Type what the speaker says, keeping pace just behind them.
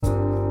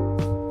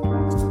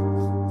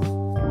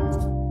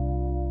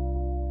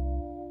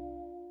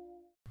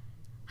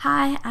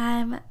Hi,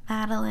 I'm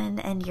Madeline,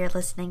 and you're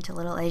listening to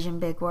Little Asian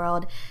Big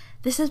World.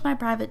 This is my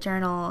private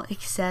journal,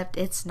 except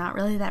it's not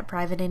really that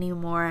private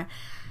anymore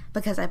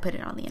because I put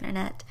it on the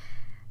internet.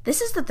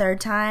 This is the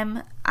third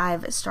time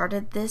I've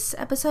started this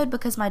episode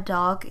because my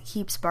dog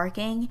keeps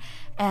barking,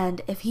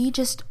 and if he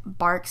just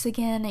barks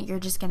again, you're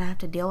just going to have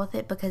to deal with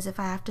it, because if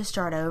I have to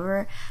start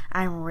over,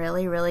 I'm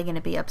really going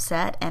to be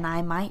upset, and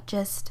I might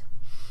just,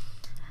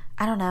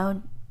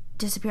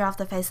 disappear off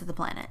the face of the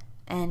planet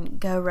and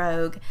go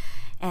rogue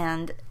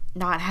and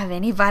not have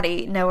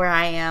anybody know where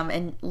I am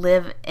and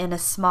live in a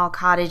small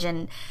cottage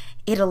in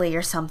Italy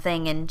or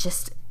something and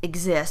just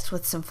exist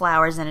with some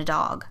flowers and a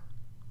dog.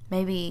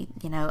 Maybe,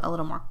 a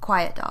little more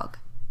quiet dog.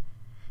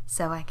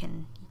 So I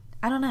can,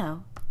 you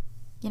know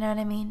what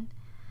I mean?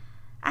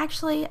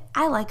 Actually,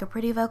 I like a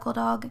pretty vocal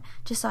dog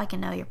just so I can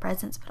know your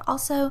presence. But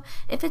also,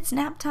 if it's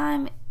nap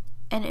time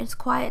and it's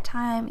quiet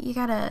time, you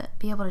gotta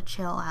be able to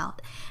chill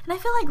out. And I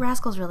feel like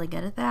Rascal's really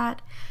good at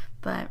that.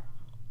 But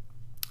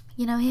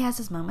he has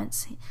his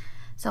moments.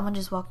 Someone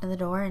just walked in the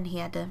door and he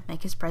had to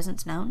make his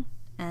presence known.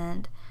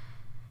 And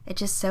it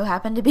just so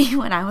happened to be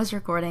when I was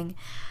recording.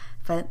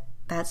 But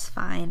that's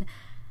fine,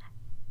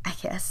 I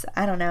guess.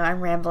 I don't know.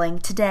 I'm rambling.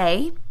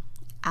 Today,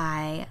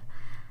 I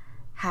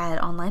had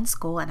online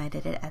school and I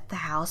did it at the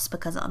house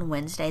because on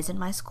Wednesdays in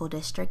my school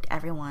district,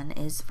 everyone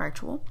is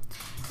virtual.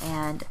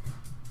 And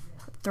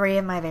 3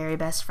 of my very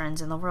best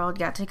friends in the world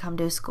got to come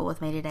to school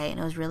with me today, and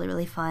it was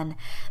really fun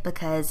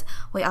because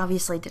we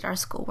obviously did our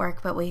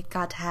schoolwork, but we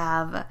got to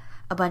have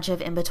a bunch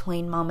of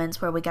in-between moments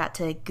where we got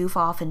to goof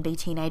off and be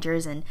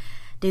teenagers and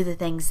do the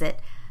things that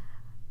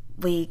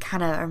we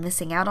kind of are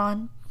missing out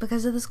on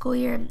because of the school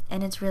year.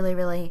 And it's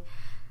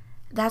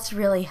that's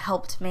really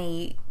helped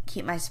me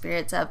keep my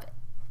spirits up,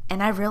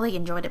 and I really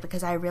enjoyed it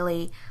because I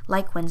really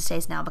like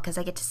Wednesdays now because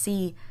I get to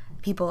see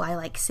people I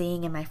like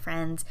seeing and my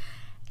friends,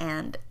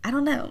 and I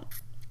don't know.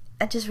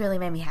 It just really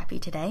made me happy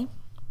today.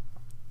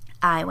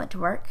 I went to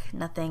work.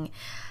 Nothing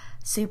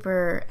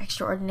super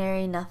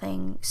extraordinary,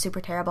 nothing super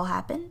terrible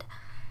happened.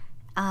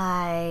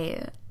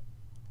 I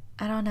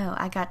don't know.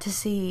 I got to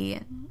see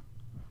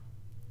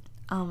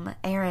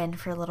Erin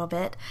for a little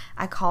bit.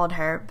 I called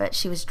her, but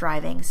she was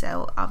driving,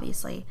 so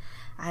obviously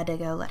I had to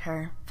go let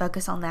her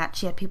focus on that.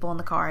 She had people in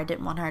the car. I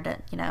didn't want her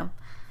to,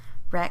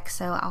 wreck,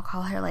 so I'll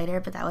call her later,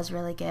 but that was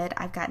really good.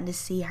 I've gotten to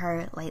see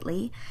her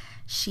lately.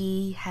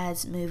 She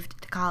has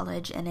moved to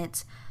college, and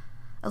it's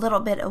a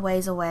little bit a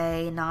ways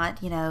away, not,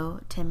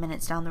 10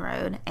 minutes down the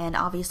road, and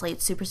obviously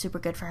it's super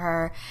good for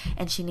her,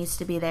 and she needs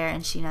to be there,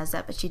 and she knows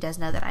that, but she does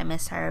know that I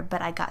miss her.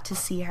 But I got to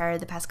see her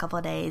the past couple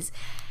of days,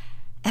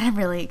 and I'm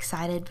really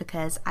excited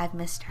because I've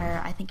missed her.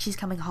 I think she's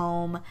coming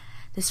home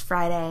this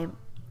Friday,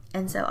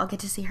 and so I'll get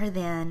to see her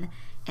then,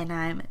 and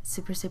I'm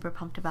super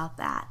pumped about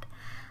that.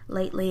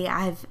 Lately,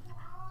 I've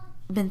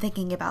been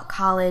thinking about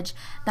college,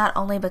 not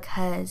only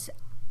because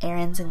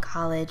Erin's in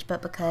college,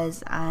 but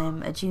because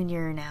I'm a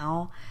junior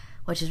now,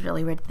 which is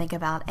really weird to think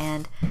about,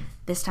 and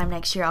this time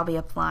next year I'll be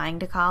applying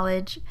to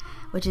college,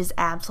 which is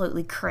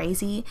absolutely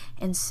crazy.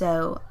 And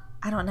so,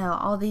 I don't know,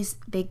 all these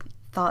big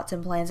thoughts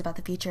and plans about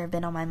the future have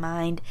been on my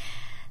mind.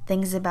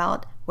 Things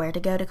about where to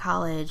go to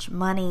college,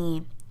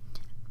 money,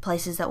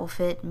 places that will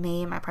fit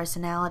me, my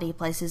personality,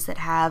 places that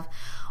have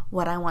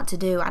what I want to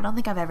do. I don't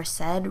think I've ever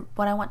said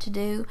what I want to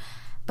do,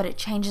 but it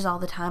changes all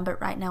the time. But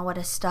right now, what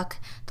has stuck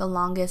the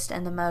longest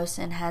and the most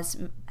and has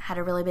had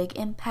a really big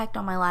impact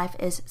on my life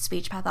is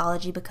speech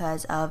pathology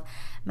because of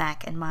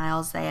Mac and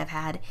Miles. They have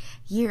had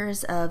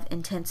years of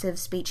intensive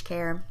speech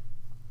care,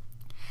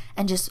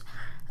 and just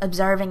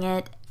observing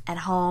it at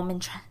home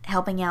and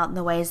helping out in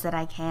the ways that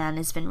I can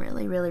has been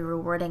really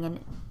rewarding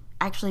and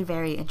actually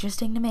very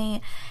interesting to me.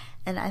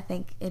 And I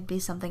think it'd be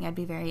something I'd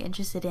be very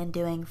interested in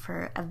doing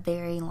for a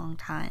very long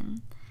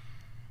time.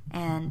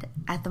 And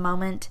at the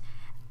moment,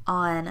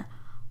 on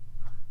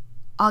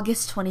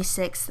August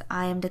 26th,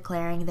 I am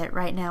declaring that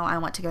right now I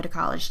want to go to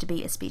college to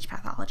be a speech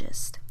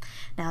pathologist.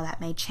 Now that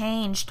may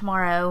change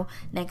tomorrow,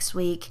 next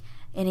week,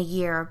 in a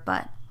year,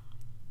 but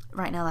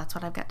right now that's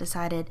what I've got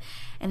decided.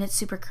 And it's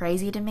super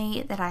crazy to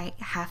me that I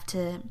have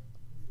to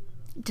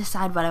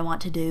decide what I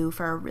want to do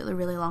for a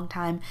really long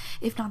time,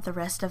 if not the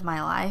rest of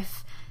my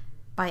life,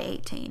 by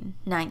 18,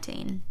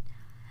 19.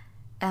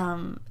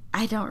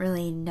 I don't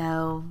really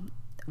know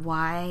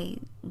why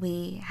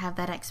we have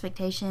that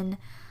expectation,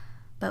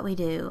 but we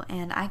do.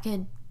 And I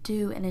could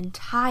do an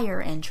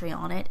entire entry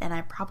on it, and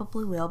I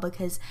probably will,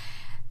 because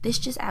this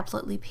just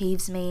absolutely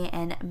peeves me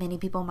and many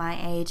people my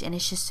age, and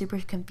it's just super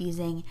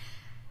confusing.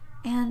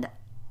 And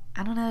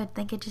I don't know, I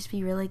think it'd just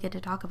be really good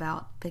to talk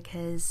about,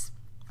 because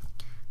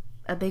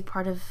a big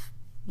part of,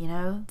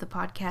 the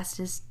podcast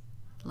is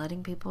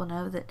letting people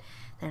know that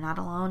they're not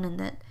alone and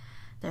that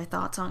their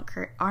thoughts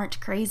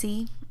aren't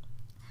crazy.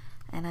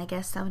 And I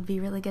guess that would be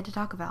really good to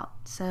talk about.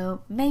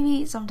 So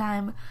maybe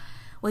sometime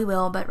we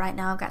will, but right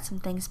now I've got some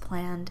things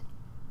planned.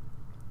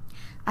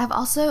 I've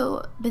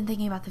also been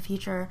thinking about the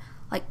future,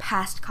 like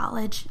past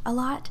college a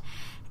lot,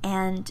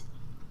 and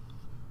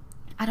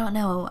I don't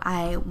know,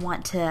 I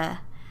want to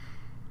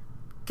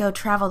go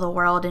travel the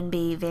world and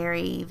be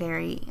very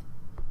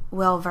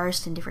well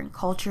versed in different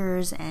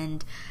cultures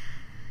and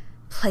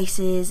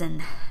places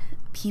and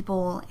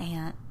people,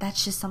 and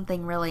that's just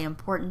something really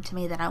important to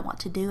me that I want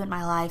to do in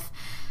my life,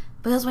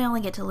 because we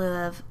only get to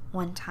live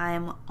one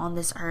time on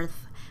this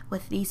earth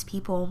with these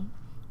people,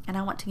 and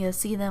I want to go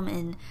see them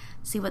and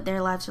see what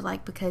their lives are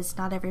like, because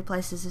not every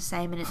place is the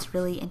same, and it's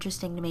really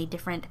interesting to me,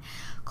 different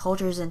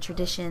cultures and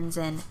traditions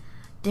and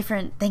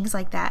different things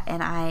like that.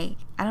 And I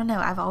don't know,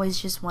 I've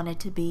always just wanted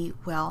to be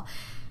well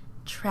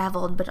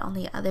traveled, but on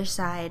the other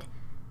side,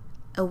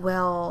 a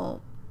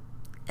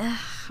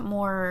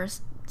more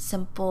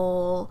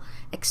simple,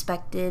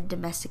 expected,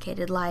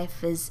 domesticated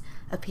life is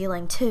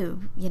appealing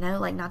too,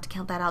 like, not to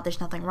count that out, there's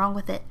nothing wrong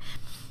with it.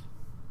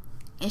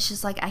 It's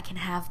just like I can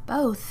have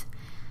both,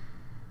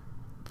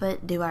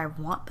 but do I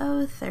want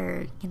both?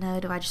 Or, do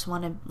I just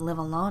want to live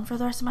alone for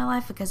the rest of my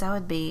life? Because that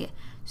would be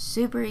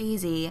super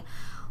easy.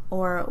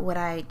 Or would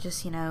I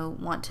just,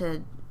 want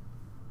to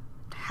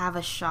have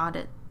a shot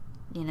at,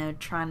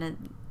 trying to,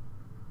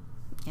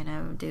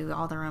 do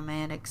all the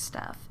romantic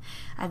stuff.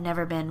 I've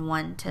never been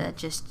one to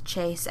just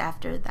chase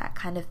after that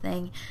kind of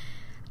thing.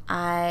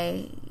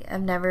 I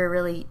have never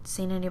really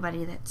seen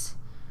anybody that's,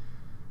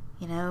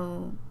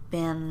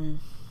 been,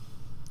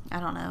 I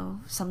don't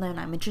know, something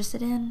I'm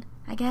interested in,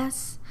 I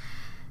guess.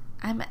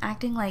 I'm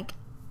acting like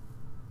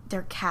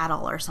they're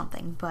cattle or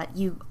something, but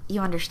you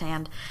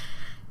understand.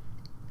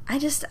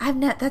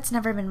 That's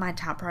never been my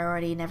top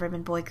priority, never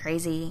been boy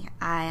crazy.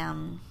 I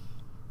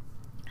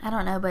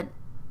don't know, but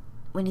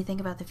when you think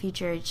about the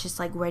future, it's just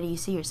like, where do you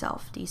see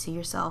yourself? Do you see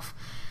yourself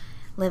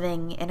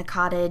living in a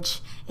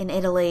cottage in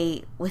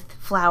Italy with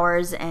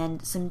flowers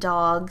and some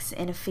dogs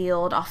in a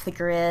field off the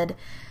grid,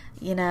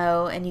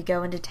 and you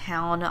go into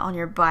town on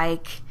your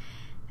bike,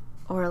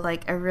 or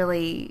like a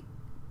really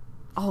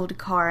old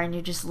car, and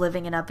you're just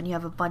living it up, and you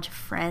have a bunch of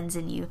friends,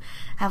 and you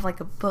have like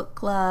a book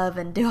club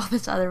and do all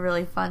this other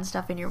really fun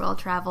stuff, and you're well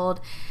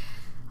traveled?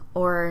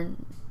 Or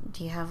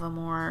do you have a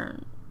more,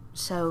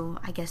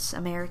 I guess,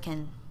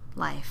 American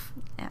life?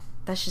 Yeah,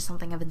 that's just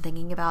something I've been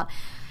thinking about.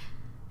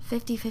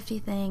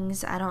 50-50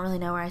 things. I don't really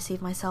know where I see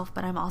myself,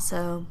 but I'm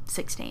also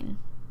 16.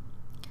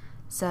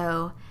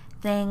 So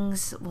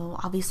things will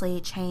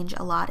obviously change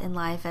a lot in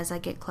life as I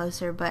get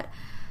closer, but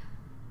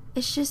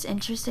it's just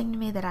interesting to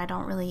me that I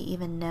don't really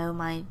even know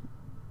my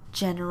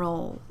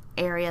general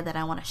area that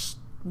I want to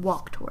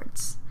walk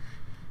towards.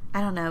 I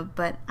don't know,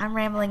 but I'm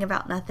rambling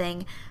about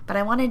nothing. But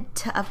I wanted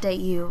to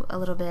update you a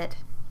little bit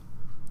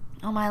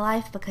on my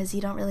life, because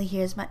you don't really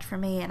hear as much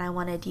from me, and I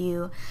wanted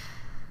you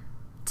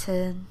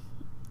to,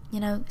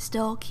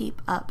 still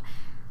keep up.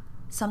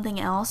 Something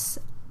else,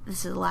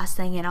 this is the last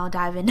thing, and I'll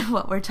dive into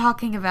what we're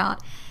talking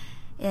about,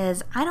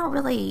 is I don't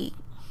really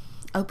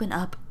open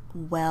up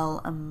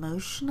well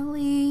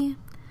emotionally.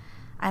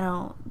 There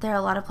are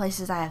a lot of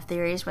places I have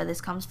theories where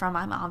this comes from.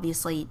 I'm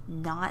obviously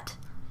not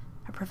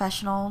a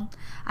professional.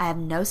 I have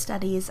no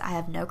studies, I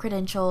have no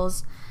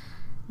credentials,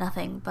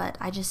 nothing, but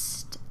I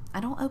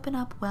don't open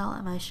up well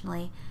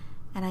emotionally,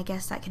 and I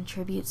guess that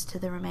contributes to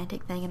the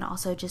romantic thing, and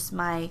also just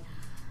my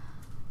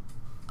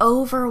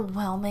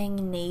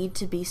overwhelming need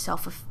to be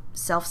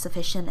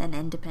self-sufficient and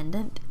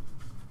independent.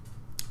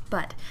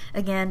 But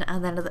again,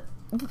 another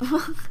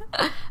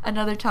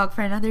talk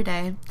for another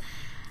day.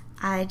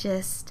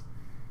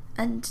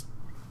 And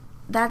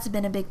that's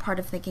been a big part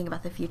of thinking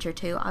about the future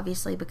too,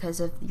 obviously, because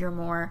of your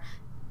more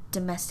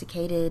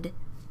domesticated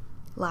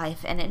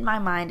life. And in my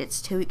mind,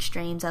 it's two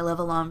extremes. I live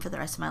alone for the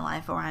rest of my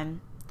life, or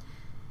I'm,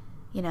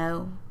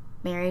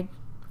 married,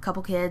 a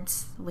couple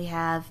kids, we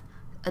have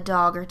a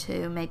dog or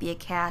two, maybe a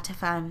cat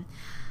if I'm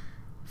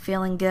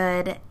feeling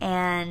good,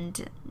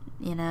 and,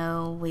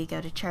 we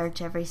go to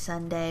church every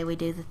Sunday, we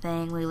do the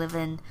thing, we live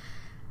in,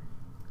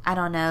 I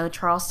don't know,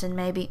 Charleston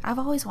maybe. I've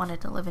always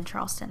wanted to live in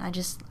Charleston.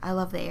 I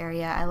love the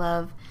area. I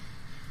love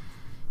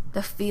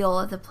the feel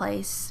of the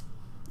place.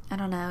 I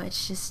don't know,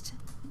 it's just,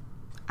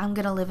 I'm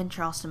gonna live in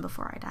Charleston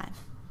before I die.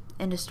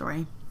 End of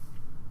story.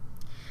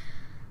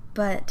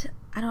 But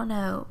I don't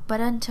know. But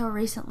until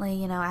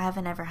recently, I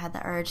haven't ever had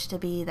the urge to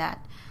be the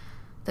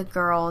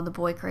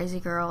boy crazy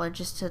girl, or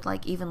just to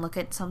like even look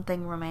at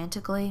something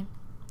romantically,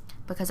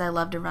 because I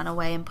love to run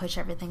away and push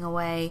everything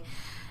away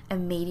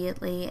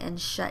immediately and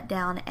shut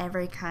down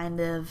every kind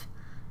of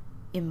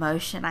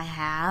emotion I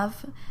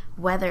have,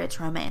 whether it's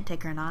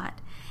romantic or not.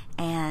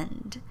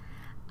 And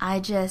I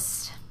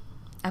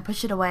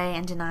push it away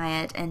and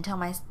deny it and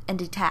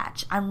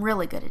detach. I'm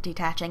really good at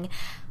detaching.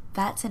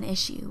 That's an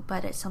issue,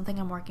 but it's something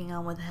I'm working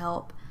on with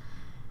help.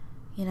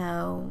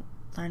 Learning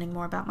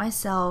more about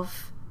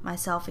myself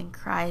in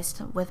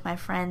Christ, with my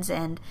friends,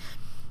 and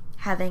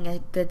having a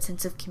good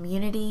sense of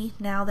community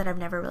now that I've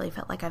never really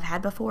felt like I've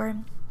had before.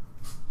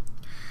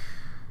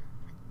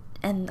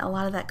 And a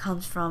lot of that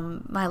comes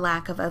from my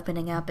lack of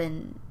opening up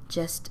and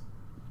just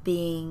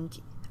being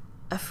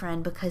a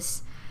friend,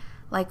 because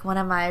like one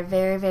of my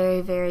very,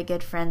 very, very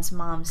good friends'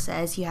 mom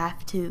says, you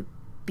have to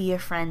be a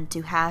friend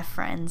to have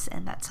friends,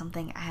 and that's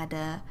something I had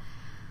to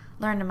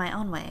learn in my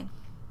own way.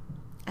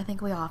 I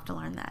think we all have to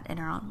learn that in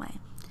our own way.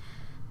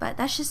 But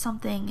that's just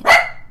something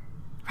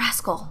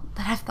rascal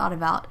that I've thought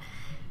about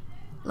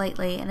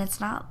lately, and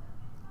it's not,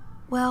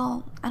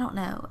 well, I don't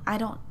know. I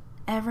don't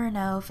ever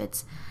know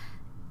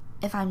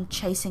if I'm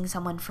chasing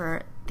someone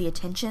for the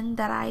attention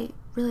that I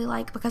really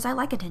like, because I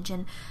like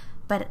attention,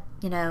 but,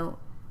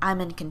 I'm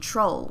in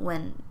control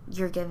when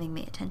you're giving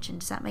me attention.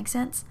 Does that make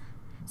sense?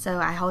 So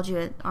I hold you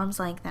at arm's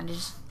length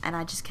and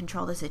I just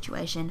control the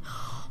situation.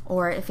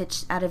 Or if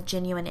it's out of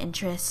genuine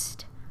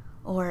interest,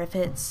 or if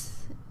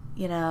it's,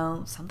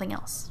 something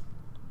else.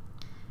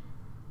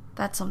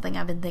 That's something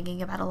I've been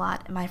thinking about a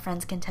lot. My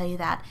friends can tell you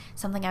that.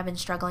 Something I've been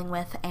struggling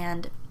with,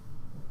 and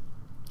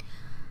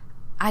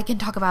I can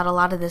talk about a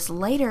lot of this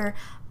later,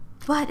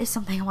 but it's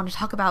something I want to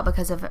talk about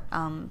because of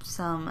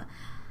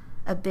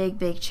a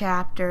big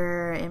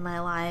chapter in my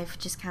life,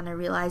 just kind of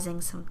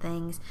realizing some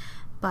things.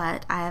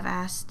 But I have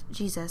asked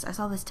Jesus. I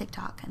saw this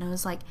TikTok, and it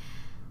was like,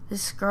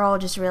 this girl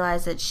just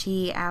realized that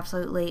she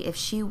absolutely, if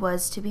she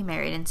was to be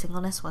married and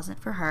singleness wasn't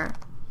for her,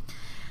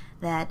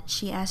 that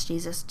she asked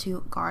Jesus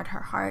to guard her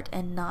heart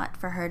and not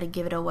for her to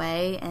give it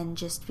away and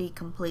just be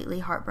completely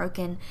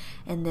heartbroken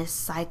in this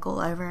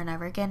cycle over and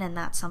over again. And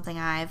that's something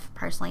I've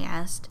personally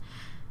asked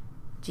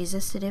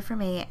Jesus to do for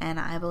me, and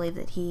I believe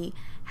that he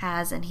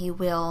has and he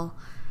will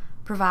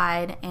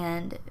provide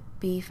and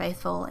be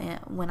faithful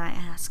when I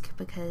ask,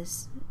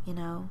 because,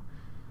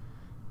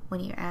 when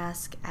you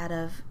ask out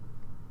of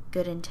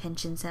good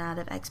intentions and out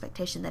of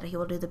expectation that he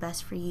will do the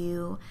best for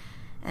you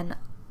and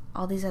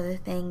all these other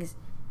things,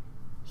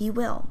 he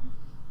will,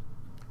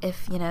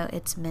 if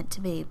it's meant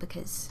to be,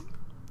 because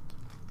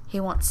he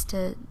wants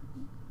to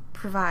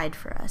provide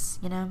for us,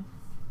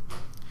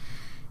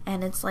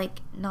 and it's like,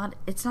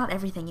 it's not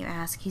everything you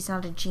ask. He's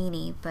not a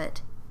genie,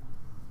 but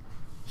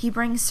he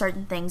brings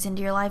certain things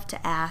into your life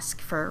to ask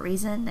for a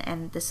reason,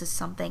 and this is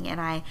something, and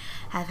I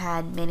have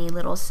had many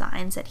little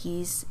signs that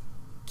he's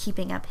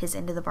keeping up his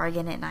end of the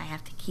bargain, and I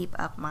have to keep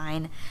up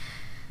mine.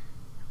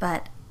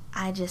 But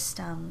I just,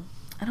 I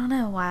don't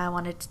know why I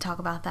wanted to talk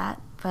about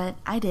that, but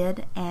I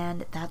did,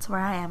 and that's where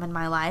I am in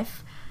my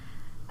life.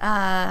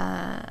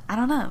 I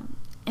don't know.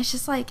 It's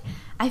just like,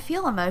 I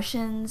feel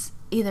emotions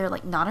either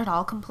like not at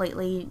all,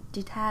 completely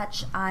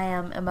detached, I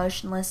am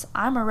emotionless,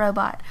 I'm a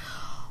robot,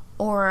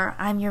 or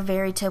I'm your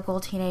very typical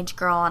teenage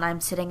girl and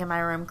I'm sitting in my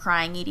room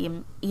crying,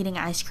 eating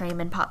ice cream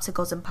and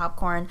popsicles and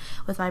popcorn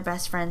with my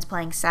best friends,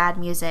 playing sad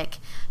music,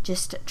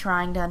 just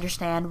trying to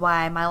understand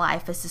why my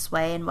life is this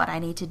way and what I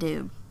need to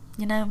do,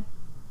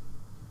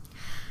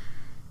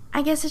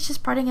 I guess it's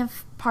just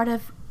part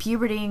of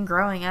puberty and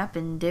growing up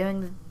and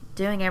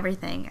doing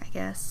everything, I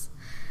guess.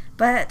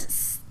 But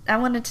I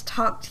wanted to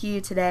talk to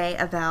you today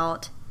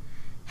about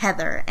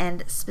Heather,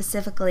 and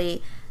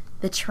specifically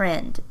the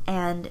trend.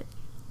 And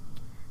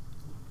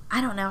I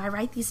don't know, I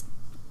write these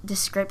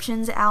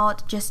descriptions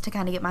out just to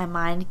kind of get my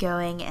mind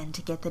going and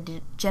to get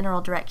the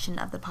general direction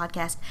of the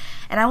podcast.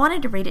 And I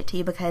wanted to read it to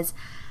you because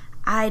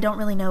I don't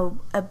really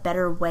know a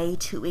better way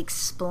to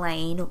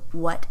explain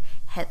what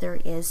Heather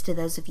is to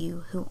those of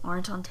you who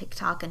aren't on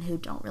TikTok and who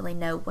don't really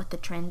know what the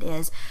trend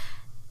is.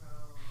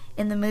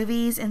 In the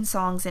movies, in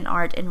songs, in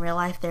art, in real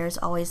life, there's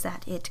always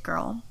that it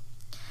girl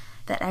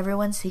that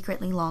everyone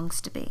secretly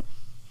longs to be.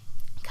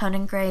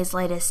 Conan Gray's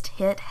latest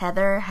hit,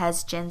 Heather,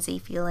 has Gen Z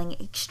feeling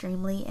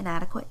extremely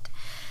inadequate.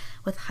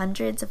 With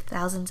hundreds of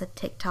thousands of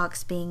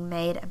TikToks being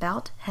made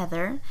about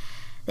Heather,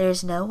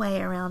 there's no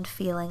way around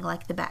feeling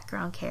like the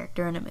background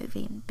character in a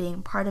movie.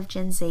 Being part of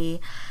Gen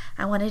Z,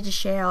 I wanted to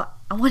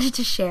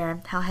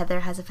share how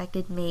Heather has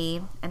affected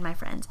me and my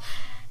friends.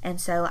 And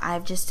so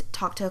I've just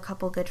talked to a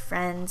couple good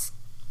friends,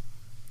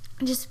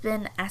 just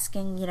been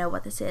asking,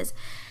 what this is.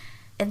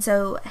 And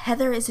so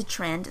Heather is a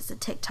trend. It's a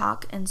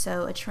TikTok. And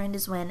so a trend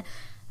is when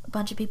a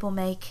bunch of people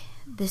make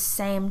the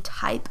same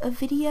type of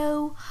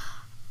video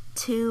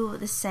to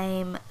the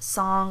same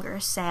song or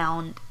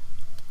sound,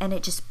 and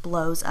it just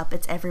blows up.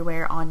 It's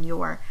everywhere on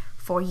your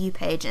For You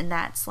page, and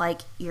that's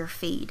like your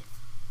feed.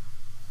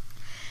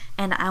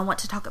 And I want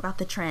to talk about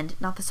the trend,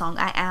 not the song.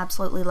 I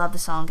absolutely love the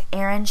song.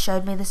 Aaron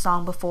showed me the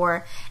song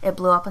before it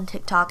blew up on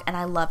TikTok, and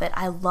I love it.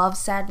 I love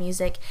sad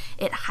music.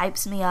 It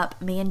hypes me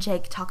up. Me and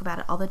Jake talk about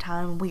it all the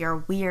time. We are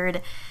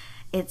weird.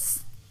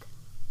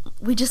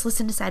 We just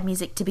listen to sad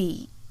music to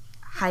be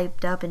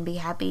hyped up and be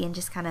happy and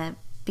just kind of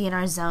be in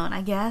our zone,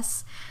 I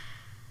guess.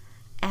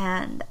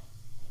 And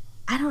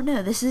I don't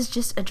know. This is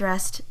just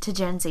addressed to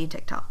Gen Z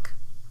TikTok.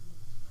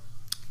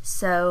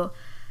 So,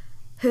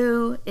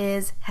 who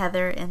is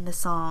Heather in the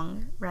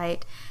song,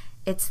 right?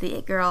 It's the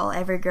it girl.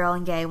 Every girl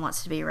and gay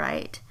wants to be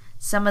right.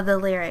 Some of the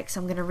lyrics,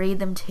 I'm going to read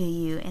them to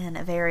you in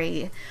a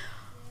very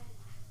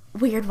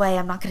weird way.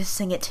 I'm not going to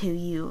sing it to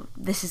you.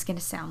 This is going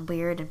to sound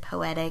weird and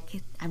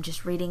poetic. I'm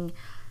just reading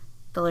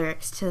the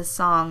lyrics to the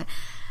song.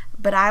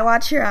 But I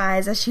watch your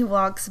eyes as she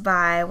walks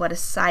by. What a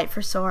sight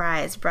for sore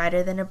eyes,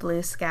 brighter than a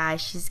blue sky.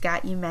 She's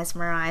got you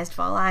mesmerized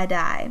while I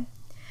die.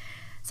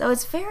 So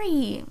it's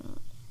very...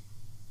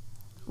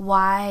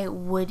 Why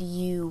would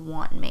you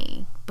want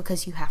me?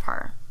 Because you have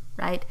her,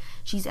 right?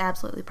 She's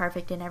absolutely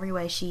perfect in every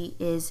way. She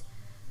is.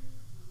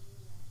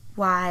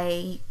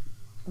 Why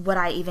would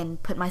I even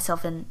put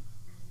myself in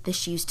the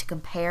shoes to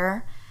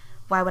compare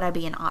why would I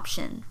be an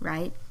option,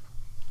 right?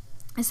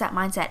 It's that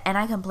mindset. And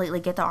I completely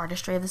get the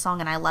artistry of the song,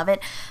 and I love it,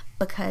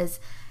 because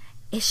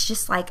it's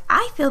just like,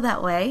 I feel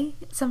that way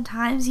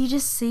sometimes. You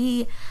just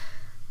see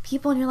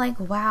people and you're like,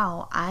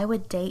 wow, I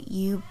would date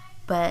you,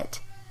 but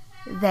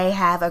they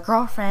have a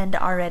girlfriend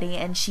already,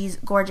 and she's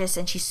gorgeous,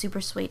 and she's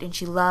super sweet, and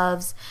she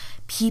loves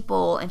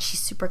people, and she's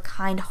super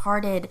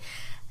kind-hearted,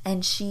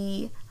 and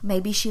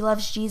maybe she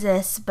loves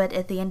Jesus, but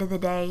at the end of the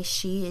day,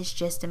 she is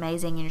just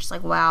amazing, and you're just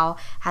like, wow,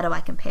 how do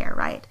I compare,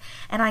 right?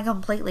 And I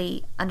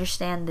completely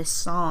understand this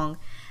song.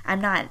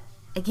 I'm not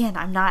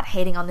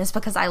hating on this,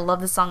 because I love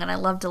the song and I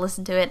love to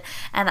listen to it,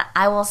 and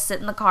I will sit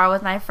in the car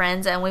with my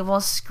friends and we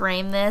will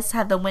scream this,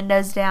 have the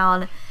windows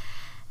down,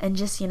 and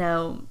just,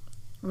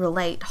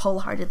 relate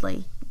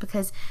wholeheartedly,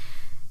 because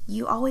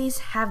you always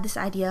have this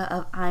idea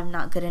of, I'm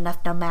not good enough,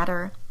 no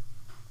matter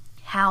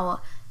how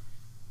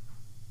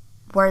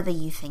worthy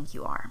you think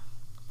you are.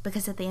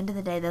 Because at the end of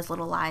the day, those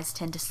little lies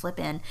tend to slip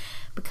in,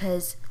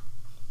 because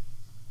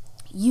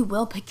you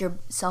will pick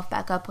yourself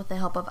back up with the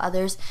help of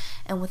others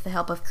and with the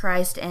help of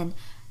Christ and,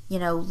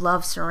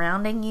 love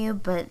surrounding you.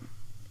 But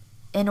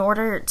in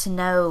order to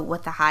know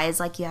what the high is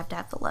like, you have to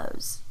have the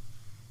lows.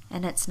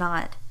 And it's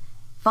not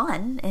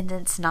fun, and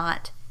it's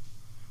not,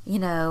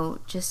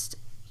 just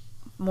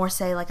more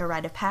say like a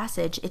rite of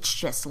passage. It's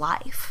just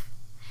life.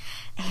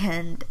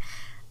 And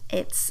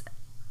it's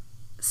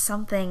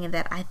something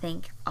that I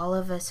think all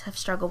of us have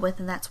struggled with,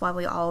 and that's why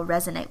we all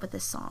resonate with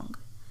this song.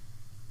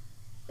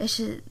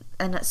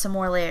 And some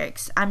more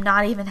lyrics. I'm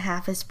not even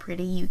half as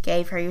pretty. You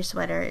gave her your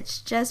sweater.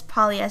 It's just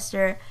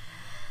polyester,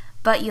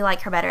 but you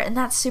like her better. And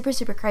that's super,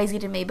 super crazy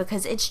to me,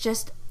 because it's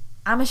just,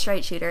 I'm a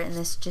straight shooter, and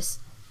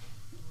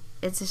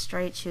it's a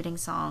straight shooting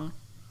song.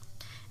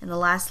 And the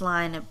last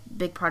line, a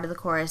big part of the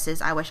chorus,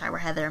 is, I wish I were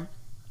Heather.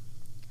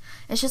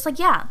 It's just like,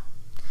 yeah,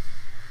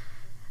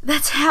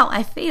 that's how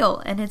I feel.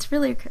 And it's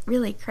really,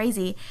 really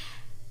crazy.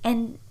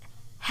 And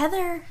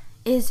Heather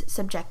is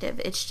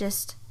subjective. It's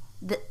just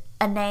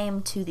a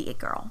name to the it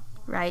girl,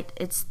 right?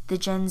 It's the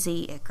Gen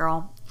Z it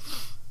girl,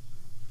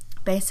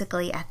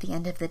 basically, at the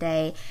end of the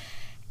day.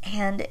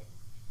 And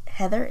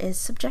Heather is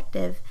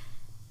subjective.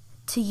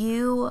 To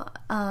you,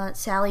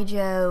 Sally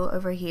Joe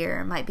over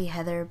here might be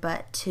Heather,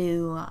 but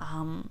to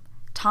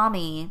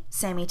Tommy,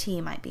 Sammy T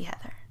might be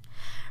Heather,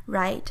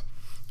 right?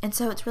 And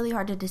so it's really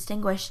hard to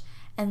distinguish.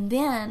 And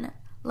then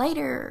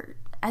later,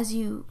 as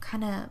you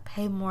kind of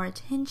pay more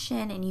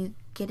attention and you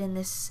get in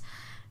this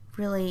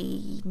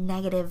really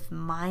negative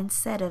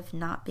mindset of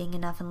not being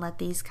enough and let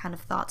these kind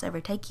of thoughts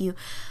overtake you,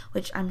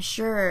 which I'm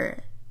sure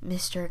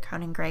Mr.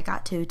 Conan Gray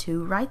got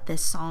to write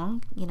this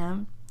song,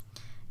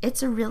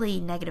 it's a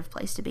really negative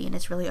place to be, and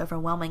it's really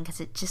overwhelming,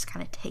 because it just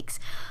kind of takes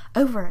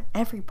over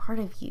every part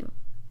of you.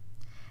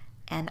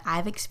 And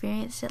I've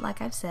experienced it, like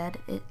I've said.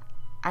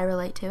 I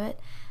relate to it.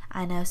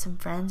 I know some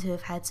friends who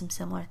have had some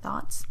similar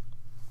thoughts,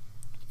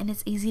 and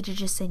it's easy to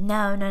just say,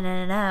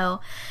 no,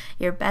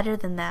 you're better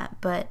than that.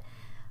 But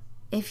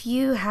if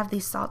you have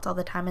these thoughts all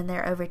the time and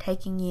they're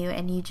overtaking you,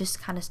 and you just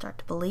kind of start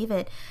to believe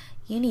it,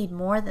 you need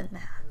more than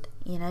that.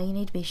 You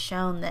need to be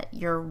shown that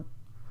you're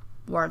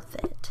worth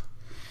it.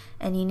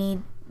 And you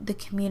need the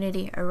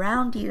community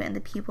around you and the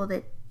people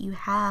that you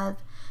have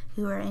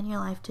who are in your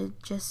life to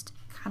just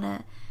kind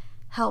of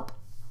help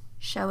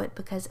show it,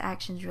 because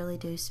actions really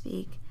do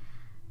speak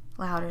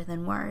louder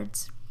than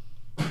words.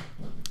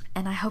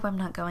 And I hope I'm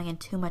not going in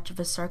too much of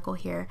a circle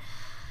here,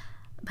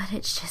 but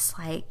it's just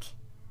like,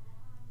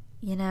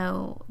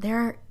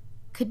 there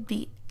could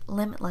be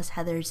limitless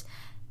Heathers,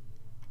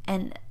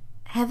 and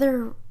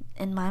Heather,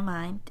 in my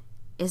mind,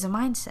 is a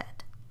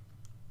mindset,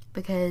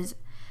 because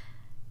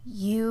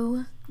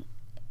you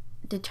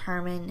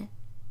determine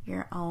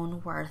your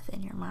own worth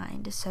in your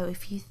mind. So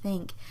if you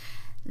think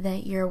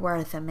that you're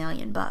worth $1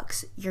 million,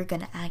 you're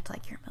going to act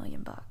like you're $1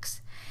 million.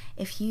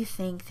 If you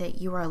think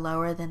that you are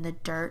lower than the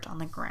dirt on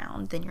the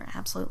ground, then you're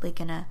absolutely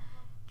going to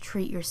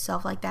treat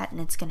yourself like that, and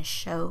it's going to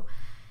show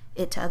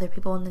it to other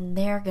people, and then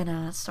they're going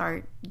to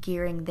start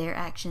gearing their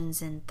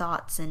actions and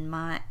thoughts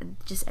and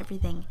just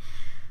everything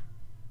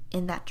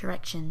in that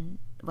direction,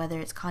 whether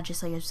it's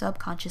consciously or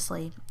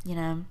subconsciously.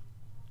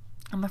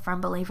 I'm a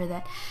firm believer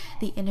that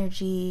the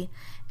energy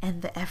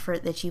and the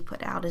effort that you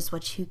put out is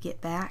what you get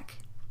back.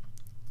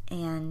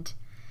 And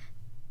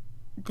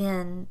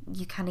then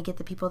you kind of get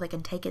the people that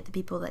can take it, the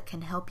people that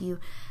can help you.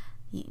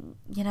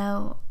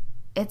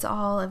 It's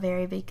all a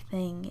very big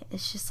thing.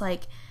 It's just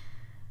like,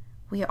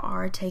 we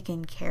are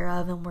taken care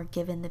of, and we're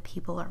given the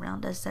people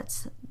around us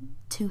that's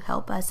to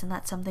help us. And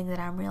that's something that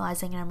I'm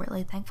realizing, and I'm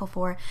really thankful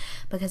for,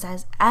 because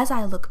as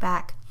I look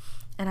back,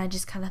 and I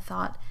just kind of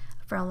thought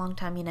for a long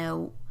time,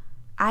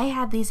 I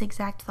had these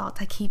exact thoughts.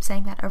 I keep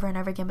saying that over and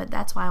over again, but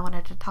that's why I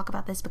wanted to talk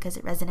about this, because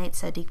it resonates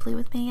so deeply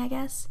with me, I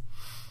guess.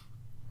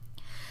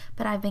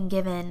 But I've been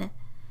given,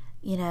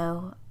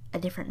 a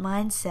different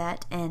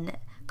mindset and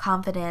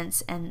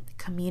confidence and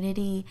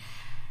community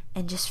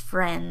and just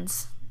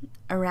friends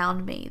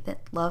around me that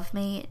love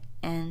me,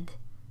 and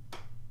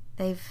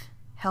they've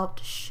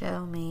helped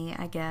show me,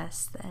 I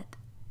guess, that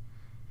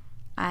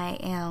I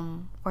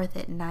am worth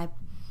it, and I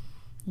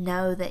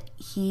know that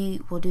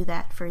he will do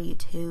that for you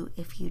too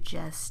if you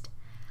just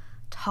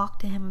talk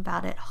to him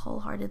about it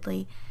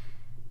wholeheartedly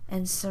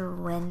and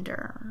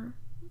surrender.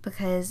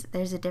 Because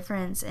there's a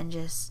difference in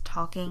just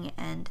talking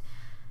and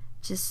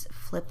just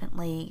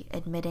flippantly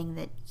admitting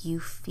that you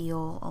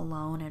feel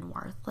alone and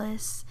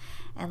worthless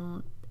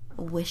and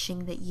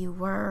wishing that you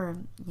were,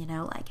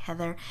 like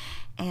Heather,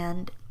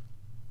 and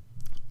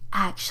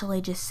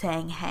actually just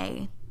saying,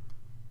 hey,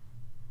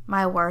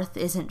 my worth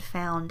isn't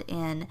found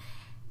in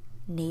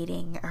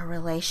needing a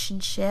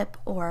relationship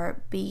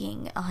or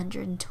being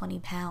 120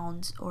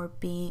 pounds or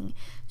being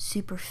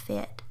super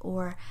fit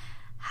or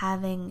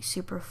having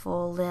super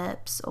full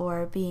lips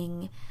or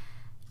being,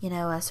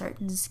 a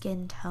certain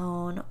skin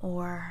tone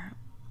or,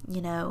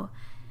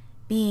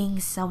 being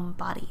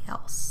somebody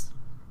else.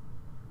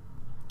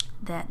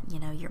 That,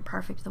 you're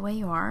perfect the way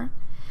you are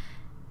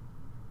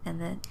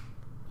and that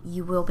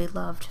you will be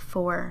loved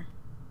for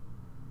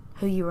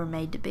who you were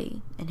made to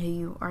be and who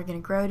you are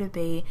going to grow to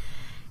be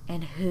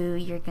and who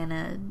you're going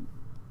to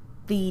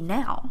be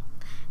now.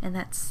 And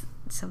that's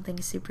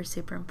something super,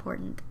 super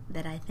important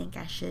that I think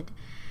I should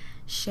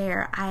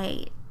share.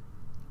 I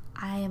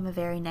am a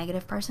very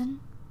negative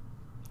person,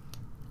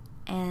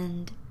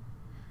 and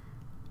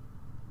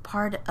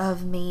part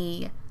of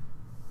me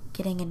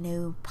getting a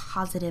new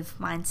positive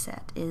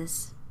mindset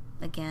is,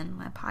 again,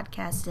 my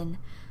podcast and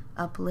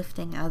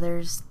uplifting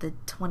others, the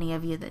 20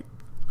 of you that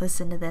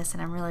listen to this,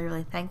 and I'm really,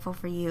 really thankful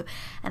for you.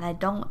 And I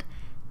don't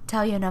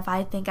tell you enough,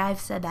 I think I've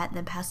said that in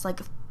the past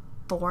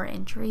 4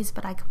 entries,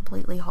 but I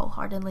completely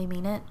wholeheartedly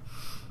mean it,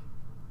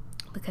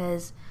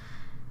 because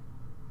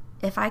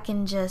if I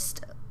can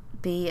just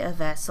be a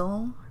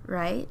vessel,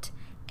 right,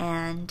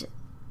 and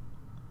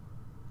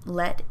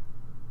let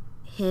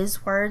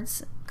his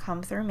words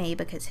come through me,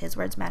 because his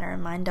words matter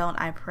and mine don't,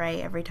 I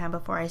pray every time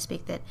before I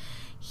speak that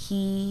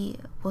he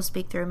will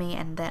speak through me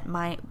and that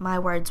my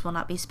words will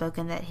not be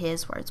spoken, that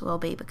his words will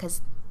be,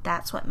 because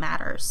that's what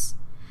matters.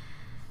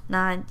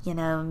 Not,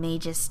 me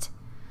just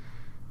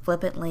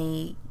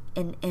flippantly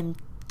and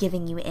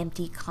giving you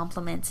empty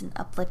compliments and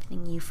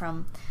uplifting you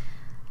from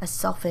a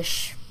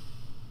selfish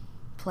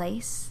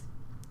place,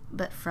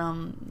 but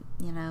from,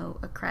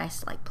 a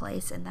Christ-like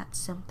place. And that's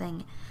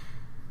something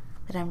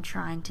that I'm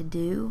trying to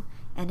do,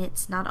 and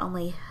it's not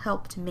only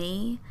helped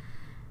me,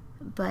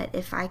 but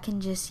if I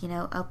can just,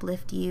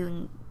 uplift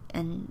you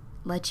and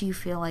let you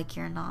feel like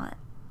you're not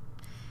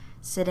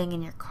sitting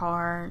in your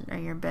car or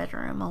your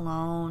bedroom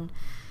alone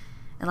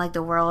and like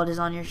the world is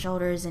on your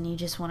shoulders and you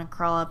just want to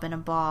crawl up in a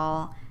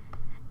ball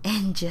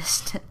and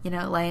just,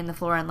 lay on the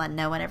floor and let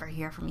no one ever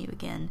hear from you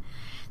again,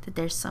 that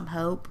there's some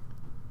hope,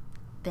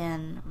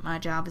 then my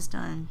job is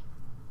done.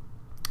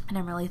 And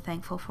I'm really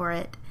thankful for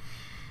it.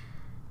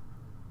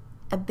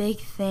 A big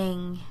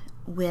thing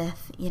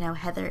with,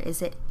 Heather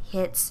is it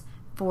hits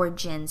for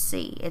Gen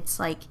Z. It's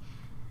like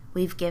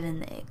we've given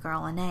the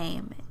girl a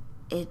name.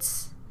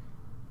 It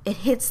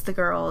hits the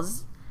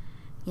girls,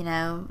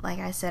 like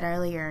I said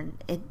earlier.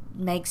 It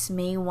makes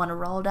me want to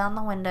roll down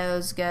the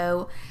windows,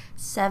 go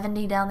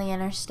 70 down the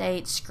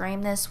interstate,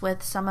 scream this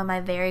with some of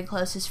my very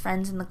closest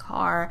friends in the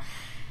car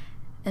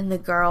and the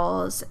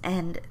girls,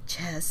 and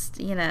just,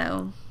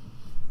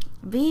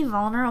 be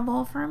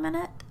vulnerable for a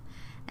minute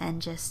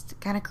and just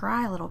kind of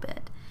cry a little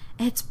bit.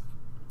 It's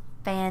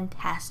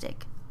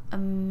fantastic.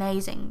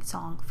 Amazing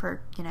song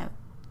for,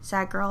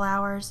 sad girl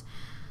hours.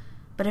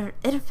 But it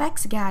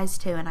affects guys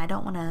too, and I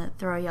don't want to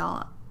throw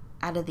y'all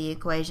out of the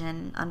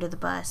equation, under the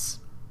bus,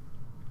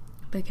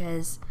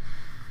 because,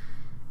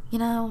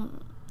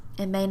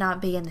 it may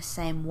not be in the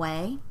same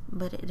way,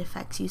 but it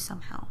affects you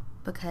somehow.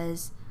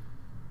 Because,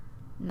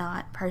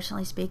 not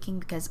personally speaking,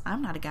 because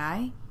I'm not a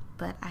guy,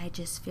 but I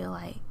just feel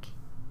like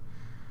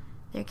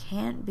there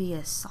can't be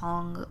a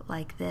song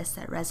like this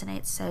that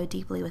resonates so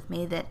deeply with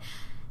me that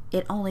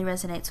it only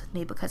resonates with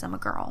me because I'm a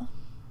girl,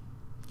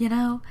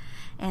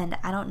 and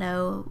I don't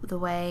know the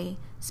way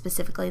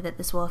specifically that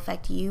this will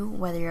affect you,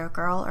 whether you're a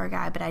girl or a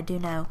guy, but I do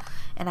know,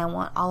 and I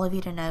want all of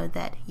you to know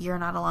that you're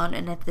not alone,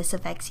 and if this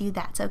affects you,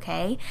 that's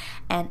okay.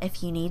 And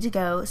if you need to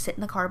go sit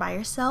in the car by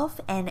yourself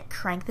and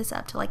crank this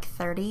up to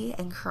 30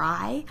 and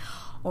cry,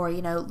 or,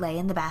 lay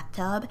in the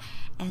bathtub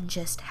and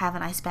just have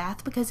an ice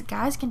bath, because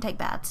guys can take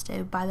baths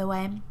too, by the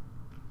way,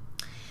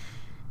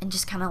 and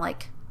just kind of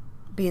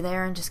be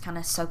there and just kind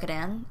of soak it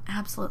in,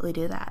 absolutely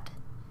do that,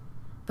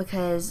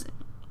 because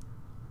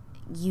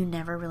you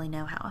never really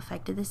know how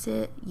affected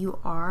you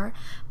are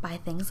by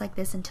things like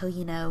this until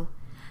you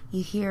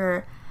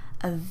hear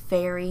a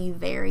very,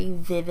 very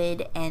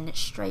vivid and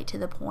straight to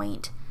the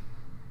point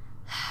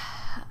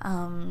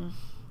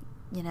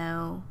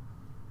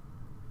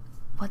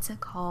what's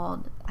it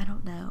called? I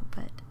don't know,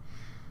 but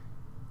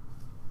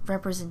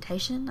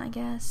representation, I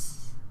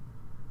guess.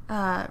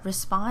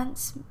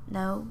 Response?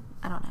 No,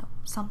 I don't know.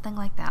 Something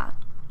like that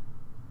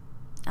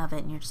of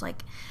it, and you're just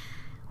like,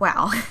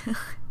 wow,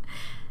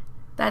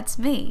 that's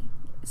me.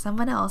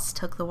 Someone else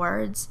took the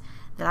words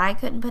that I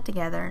couldn't put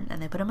together,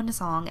 and they put them in a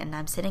song, and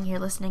I'm sitting here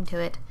listening to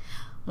it,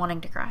 wanting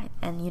to cry.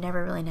 And you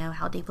never really know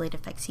how deeply it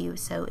affects you.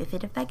 So if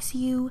it affects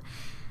you,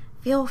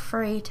 Feel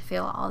free to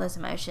feel all those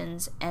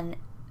emotions, and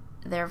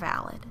they're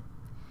valid.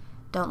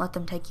 Don't let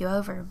them take you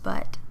over,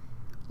 but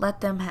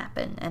let them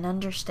happen and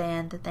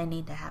understand that they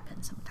need to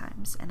happen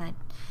sometimes. And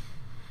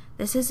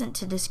this isn't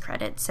to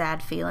discredit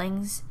sad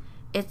feelings.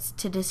 It's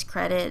to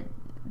discredit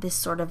this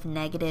sort of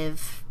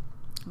negative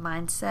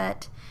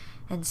mindset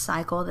and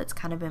cycle that's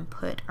kind of been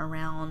put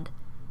around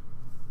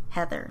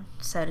Heather,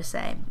 so to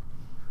say.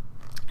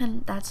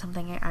 And that's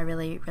something I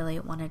really, really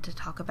wanted to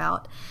talk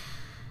about.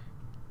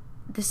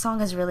 This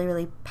song is really,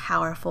 really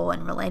powerful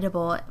and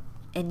relatable,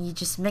 and you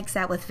just mix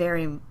that with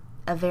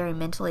a very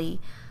mentally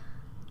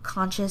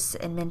conscious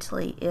and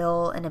mentally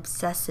ill and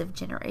obsessive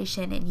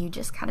generation, and you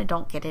just kind of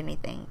don't get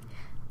anything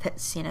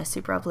that's,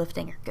 super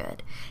uplifting or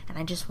good. And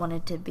I just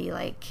wanted to be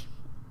like,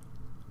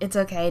 it's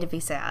okay to be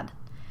sad,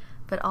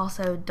 but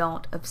also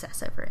don't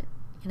obsess over it.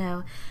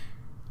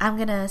 I'm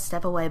gonna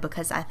step away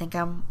because I think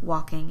I'm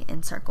walking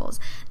in circles.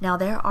 Now,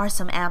 there are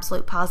some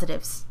absolute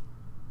positives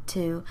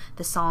to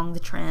the song, the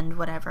trend,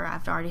 whatever.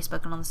 I've already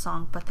spoken on the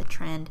song, but the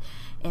trend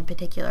in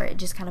particular, it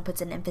just kind of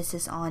puts an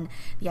emphasis on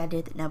the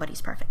idea that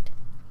nobody's perfect.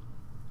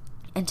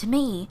 And to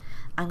me,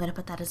 I'm going to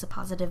put that as a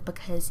positive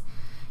because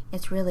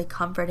it's really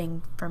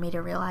comforting for me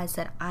to realize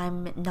that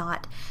I'm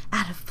not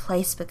out of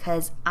place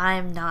because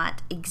I'm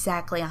not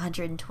exactly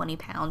 120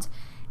 pounds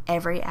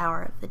every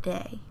hour of the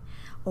day.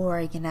 Or,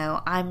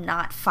 I'm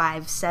not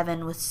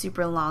 5'7" with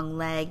super long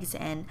legs,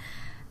 and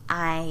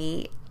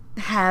I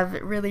have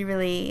really,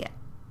 really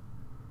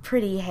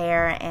pretty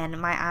hair, and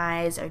my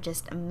eyes are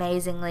just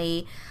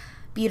amazingly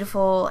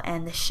beautiful,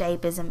 and the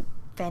shape is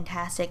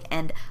fantastic,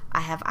 and I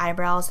have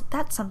eyebrows.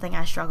 That's something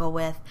I struggle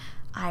with,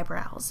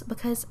 eyebrows,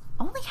 because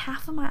only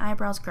half of my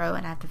eyebrows grow,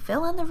 and I have to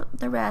fill in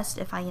the rest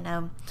if I,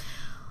 want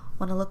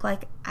to look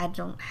like I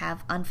don't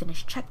have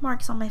unfinished check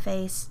marks on my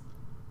face.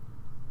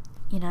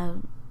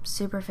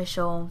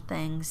 Superficial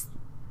things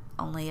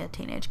only a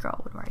teenage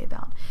girl would worry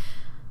about.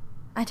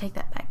 I take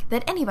that back.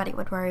 That anybody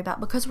would worry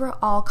about, because we're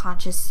all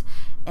conscious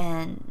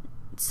and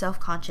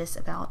self-conscious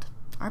about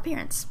our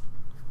appearance.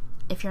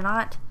 If you're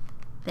not,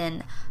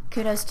 then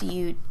kudos to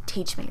you.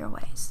 Teach me your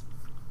ways.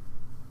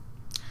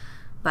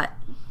 But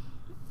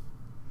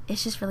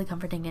it's just really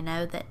comforting to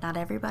know that not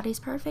everybody's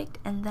perfect,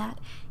 and that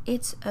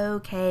it's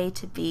okay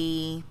to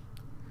be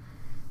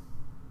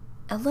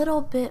a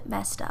little bit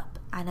messed up.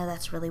 I know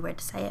that's really weird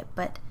to say it,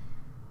 but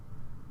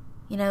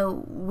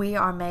we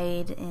are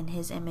made in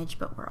His image,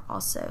 but we're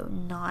also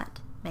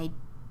not made,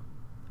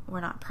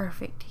 we're not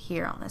perfect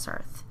here on this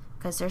earth,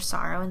 because there's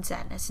sorrow and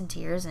sadness and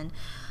tears and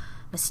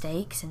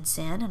mistakes and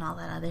sin and all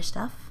that other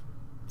stuff.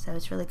 So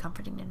it's really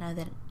comforting to know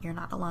that you're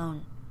not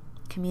alone.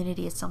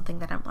 Community is something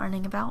that I'm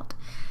learning about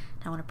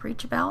and I want to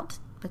preach about,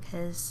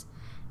 because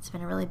it's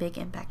been a really big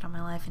impact on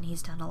my life, and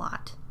He's done a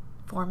lot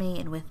for me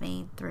and with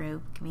me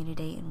through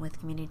community, and with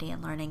community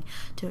and learning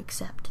to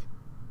accept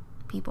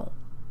people.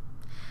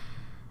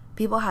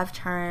 People have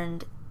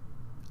turned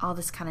all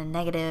this kind of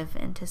negative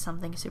into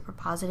something super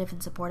positive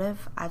and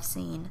supportive. I've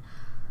seen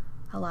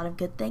a lot of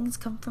good things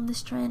come from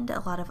this trend, a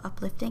lot of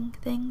uplifting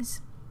things,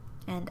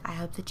 and I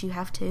hope that you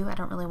have too. I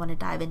don't really want to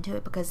dive into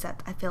it because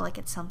I feel like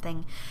it's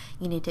something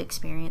you need to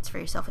experience for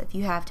yourself. If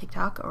you have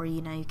TikTok, or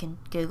you can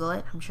Google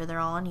it, I'm sure they're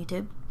all on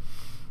YouTube.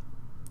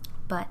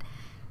 But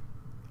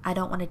I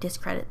don't want to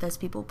discredit those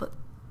people, but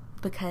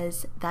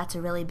because that's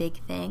a really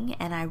big thing,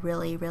 and I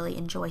really, really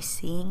enjoy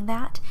seeing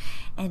that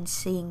and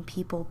seeing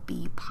people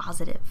be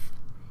positive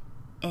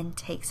and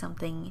take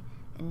something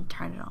and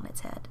turn it on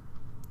its head.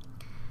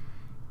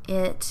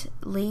 It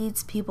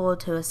leads people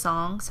to a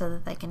song so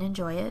that they can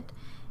enjoy it.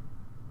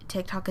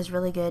 TikTok is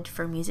really good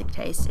for music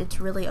taste. It's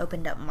really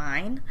opened up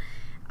mine.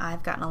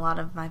 I've gotten a lot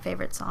of my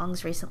favorite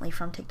songs recently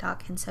from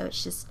TikTok, and so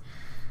it's just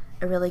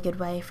a really good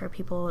way for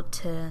people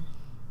to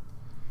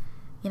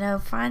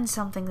find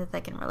something that they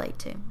can relate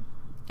to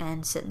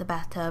and sit in the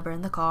bathtub or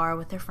in the car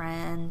with their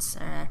friends,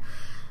 or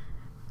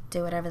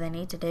do whatever they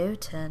need to do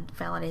to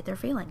validate their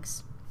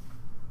feelings.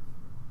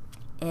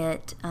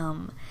 It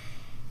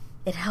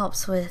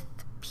helps with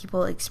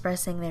people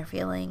expressing their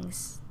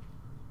feelings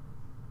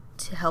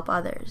to help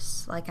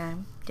others, like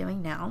I'm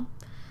doing now.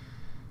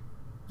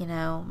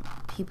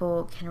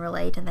 People can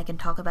relate, and they can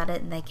talk about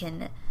it, and they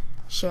can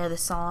share the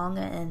song,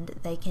 and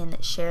they can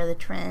share the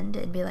trend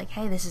and be like,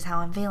 hey, this is how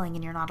I'm feeling,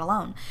 and you're not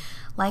alone.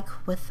 Like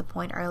with the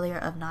point earlier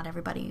of not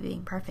everybody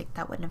being perfect,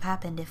 that wouldn't have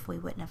happened if we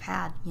wouldn't have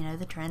had,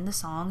 the trend, the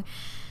song,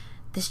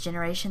 this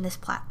generation, this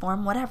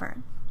platform,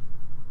 whatever.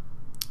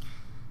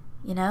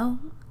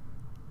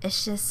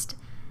 It's just,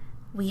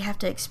 we have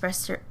to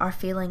express our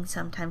feelings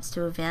sometimes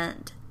to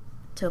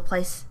a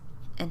place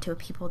and to a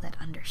people that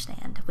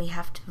understand. We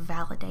have to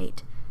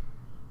validate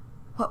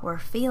what we're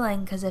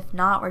feeling, because if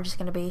not, we're just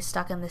going to be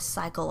stuck in this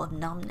cycle of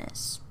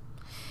numbness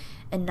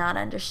and not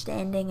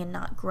understanding and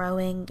not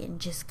growing and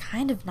just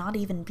kind of not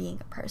even being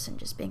a person,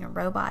 just being a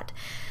robot.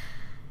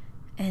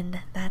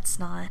 And that's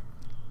not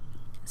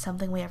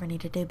something we ever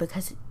need to do,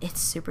 because it's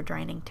super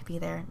draining to be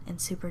there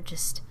and super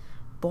just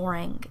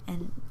boring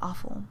and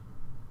awful.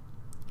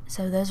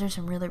 So those are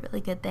some really,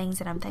 really good things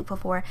that I'm thankful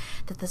for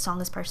that the song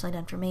has personally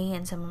done for me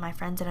and some of my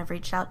friends that I've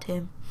reached out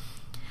to.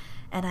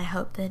 And I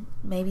hope that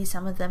maybe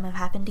some of them have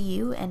happened to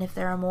you. And if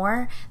there are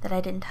more that I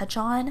didn't touch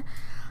on,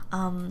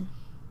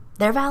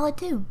 they're valid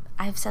too.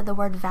 I've said the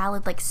word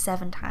valid like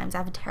 7 times. I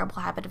have a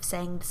terrible habit of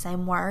saying the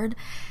same word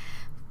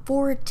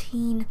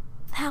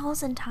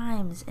 14,000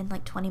 times in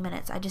like 20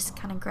 minutes. I just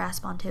kind of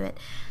grasp onto it.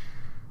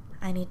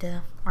 I need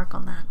to work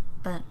on that.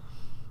 But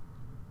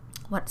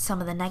what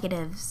some of the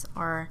negatives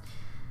are,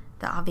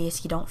 the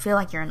obvious: you don't feel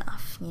like you're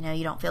enough. You know,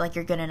 you don't feel like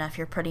you're good enough,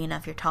 you're pretty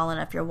enough, you're tall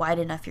enough, you're white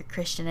enough, you're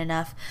Christian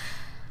enough.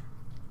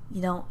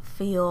 You don't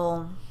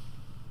feel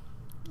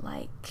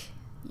like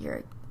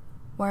you're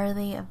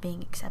worthy of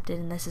being accepted.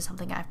 And this is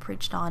something I've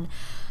preached on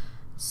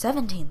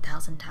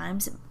 17,000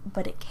 times,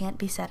 but it can't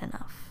be said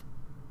enough.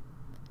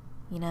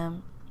 You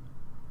know,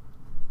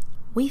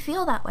 we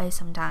feel that way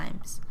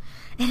sometimes.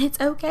 And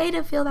it's okay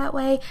to feel that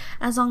way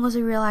as long as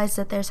we realize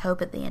that there's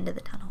hope at the end of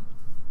the tunnel.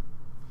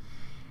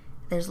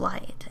 There's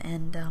light,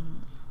 and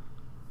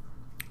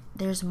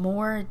there's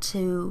more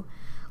to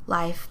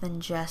life than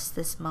just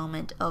this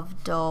moment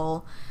of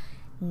dull,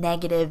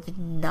 negative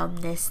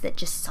numbness that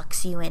just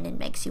sucks you in and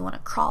makes you want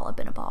to crawl up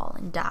in a ball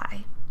and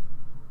die.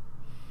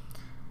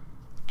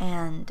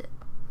 And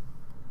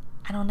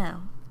I don't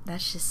know,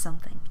 that's just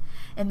something.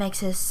 It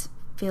makes us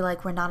feel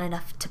like we're not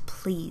enough to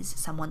please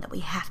someone, that we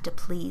have to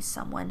please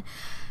someone.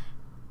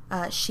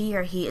 She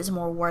or he is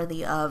more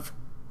worthy of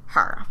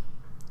her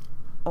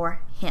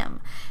or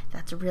him.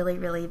 That's a really,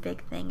 really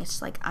big thing.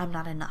 It's like, I'm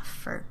not enough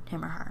for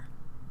him or her.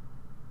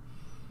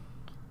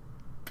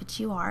 But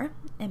you are.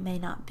 It may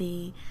not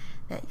be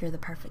that you're the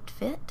perfect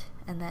fit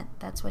and that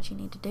that's what you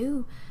need to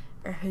do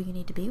or who you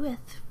need to be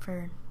with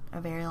for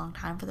a very long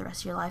time, for the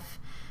rest of your life.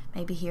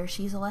 Maybe he or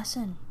she's a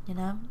lesson, you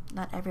know?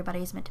 Not everybody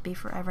is meant to be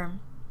forever.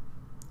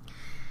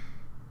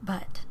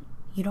 But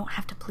you don't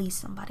have to please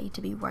somebody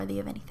to be worthy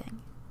of anything.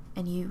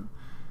 And you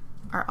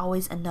are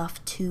always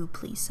enough to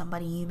please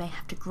somebody. You may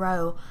have to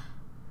grow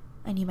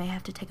and you may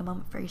have to take a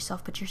moment for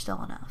yourself, but you're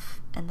still enough.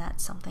 And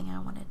that's something I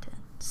wanted to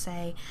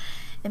say.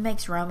 It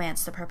makes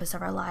romance the purpose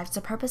of our lives.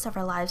 The purpose of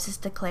our lives is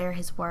to declare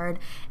his word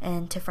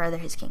and to further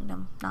his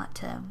kingdom, not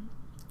to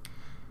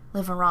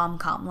live a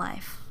rom-com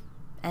life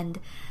and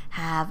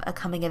have a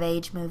coming of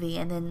age movie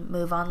and then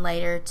move on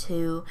later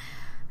to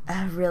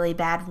a really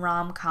bad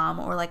rom-com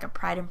or like a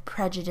Pride and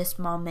Prejudice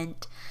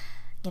moment.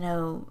 You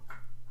know,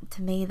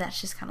 to me that's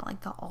just kind of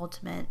like the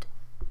ultimate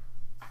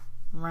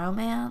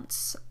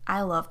romance.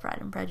 I love Pride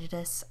and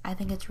Prejudice. I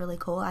think it's really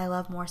cool. I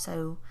love more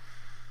so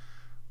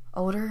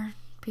older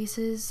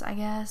pieces, I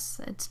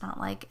guess. It's not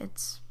like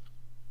it's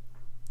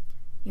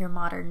your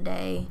modern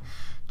day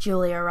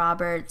Julia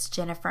Roberts,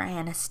 Jennifer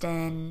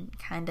Aniston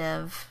kind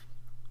of,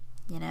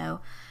 you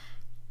know,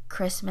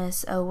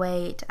 Christmas, oh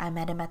wait, I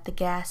met him at the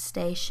gas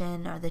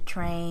station or the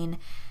train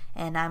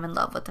and I'm in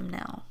love with him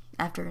now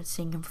after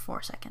seeing him for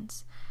 4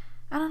 seconds.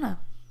 I don't know.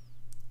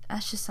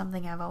 That's just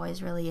something I've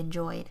always really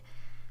enjoyed.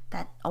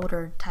 That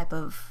older type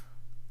of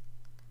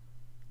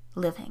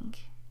living.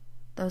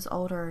 Those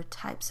older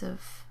types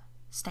of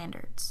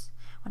standards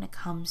when it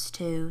comes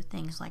to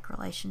things like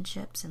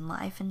relationships and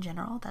life in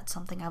general. That's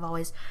something I've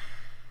always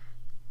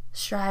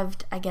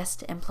strived, I guess,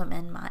 to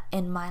implement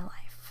in my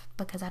life,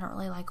 because I don't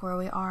really like where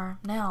we are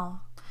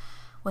now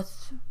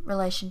with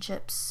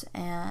relationships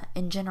and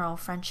in general,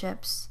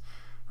 friendships,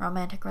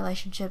 romantic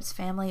relationships,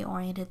 family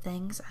oriented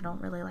things. I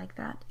don't really like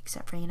that,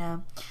 except for, you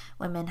know,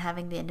 women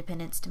having the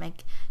independence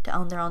to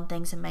own their own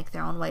things and make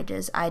their own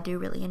wages. I do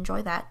really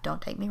enjoy that,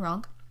 don't take me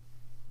wrong.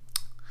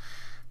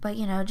 But,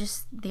 you know,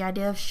 just the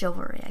idea of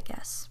chivalry, I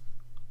guess.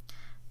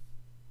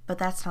 But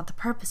that's not the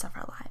purpose of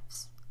our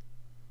lives.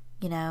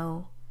 You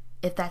know,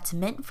 if that's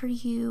meant for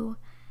you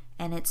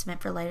and it's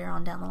meant for later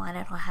on down the line,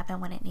 it'll happen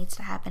when it needs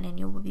to happen, and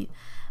you will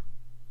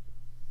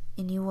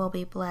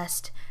be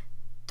blessed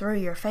through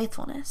your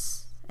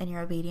faithfulness and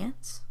your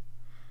obedience.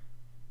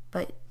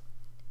 But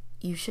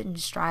you shouldn't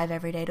strive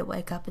every day to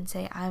wake up and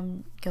say,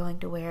 I'm going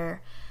to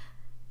wear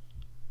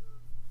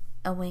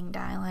a winged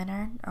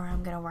eyeliner, or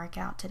I'm going to work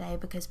out today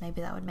because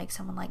maybe that would make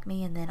someone like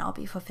me, and then I'll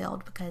be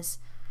fulfilled because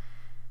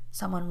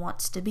someone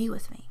wants to be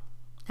with me.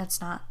 That's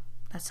not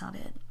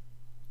it.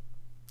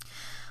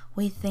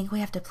 We think we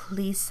have to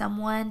please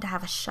someone to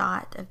have a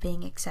shot of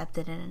being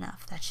accepted and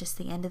enough. That's just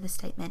the end of the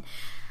statement,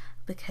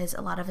 because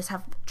a lot of us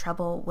have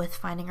trouble with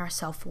finding our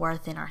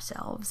self-worth in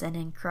ourselves and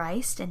in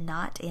Christ and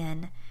not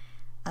in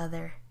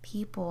other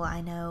people.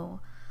 I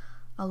know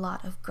a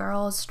lot of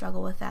girls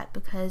struggle with that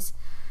because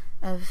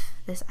of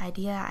this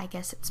idea, I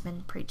guess it's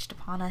been preached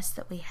upon us,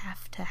 that we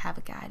have to have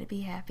a guy to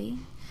be happy.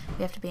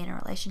 We have to be in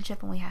a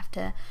relationship, and we have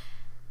to,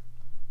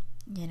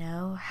 you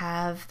know,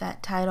 have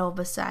that title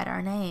beside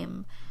our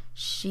name.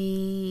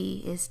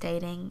 She is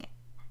dating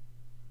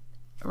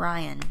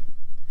Ryan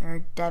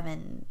or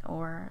Devin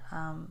or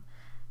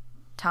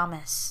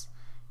Thomas.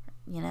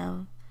 You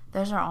know,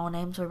 those are all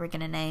names we were going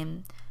to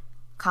name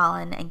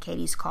Colin and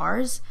Katie's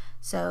cars.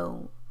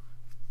 So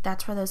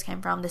that's where those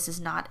came from. This is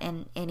not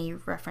in any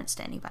reference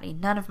to anybody.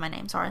 None of my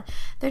names are.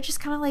 They're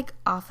just kind of like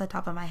off the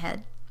top of my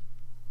head.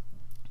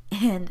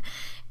 And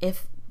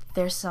if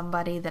there's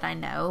somebody that I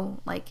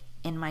know, like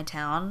in my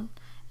town,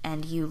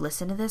 and you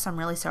listen to this, I'm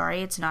really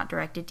sorry. It's not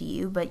directed to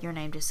you, but your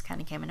name just kind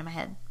of came into my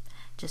head.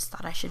 Just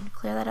thought I should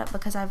clear that up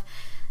because I've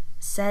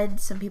said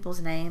some people's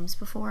names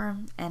before,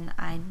 and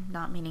I'm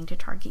not meaning to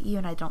target you,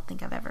 and I don't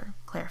think I've ever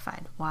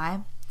clarified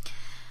why.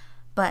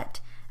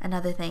 But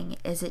another thing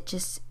is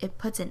it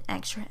puts an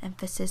extra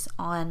emphasis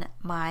on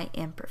my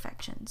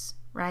imperfections,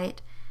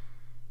 right?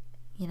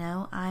 You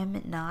know,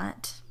 I'm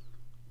not,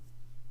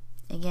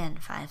 again,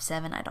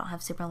 5'7". I don't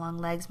have super long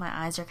legs. My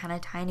eyes are kind of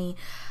tiny.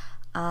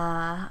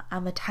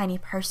 I'm a tiny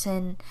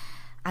person.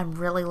 I'm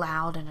really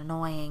loud and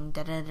annoying,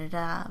 but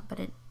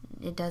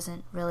it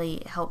doesn't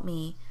really help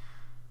me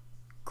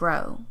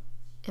grow.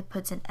 It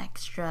puts an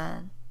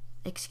extra,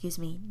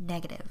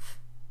 negative,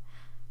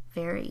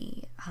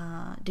 very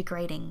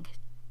degrading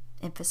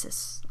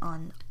emphasis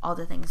on all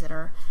the things that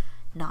are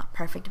not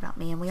perfect about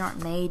me. And we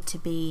aren't made to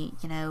be,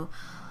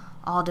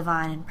 all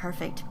divine and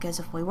perfect, because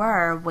if we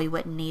were, we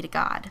wouldn't need a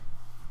God,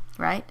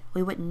 right?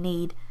 We wouldn't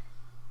need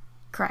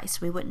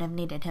Christ. We wouldn't have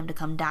needed him to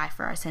come die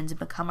for our sins and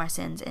become our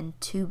sins and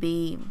to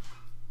be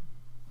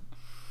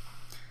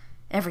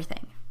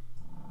everything,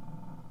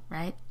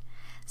 right?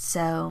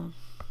 So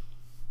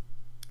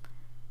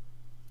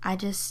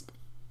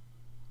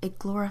it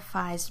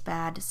glorifies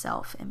bad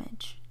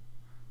self-image.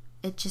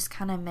 It just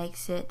kind of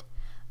makes it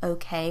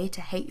okay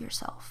to hate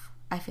yourself,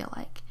 I feel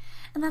like.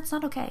 And that's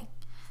not okay,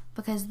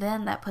 because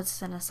then that puts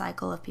us in a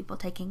cycle of people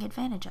taking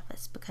advantage of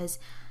us, because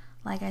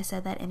like I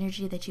said, that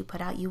energy that you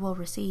put out, you will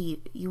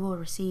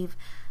receive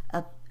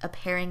a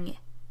pairing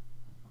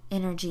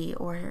energy,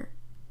 or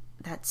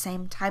that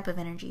same type of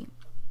energy.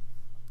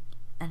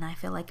 And I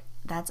feel like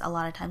that's a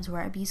lot of times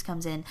where abuse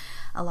comes in.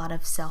 A lot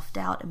of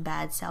self-doubt and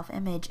bad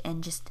self-image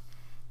and just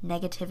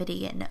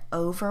negativity and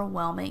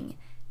overwhelming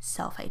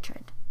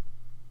self-hatred.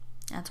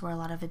 That's where a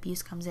lot of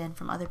abuse comes in,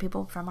 from other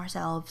people, from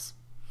ourselves.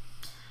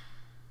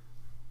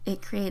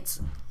 It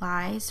creates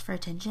lies for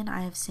attention.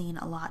 I have seen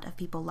a lot of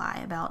people lie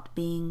about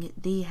being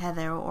the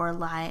Heather, or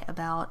lie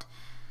about,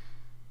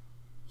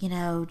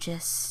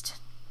 just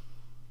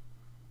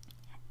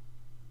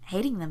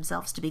hating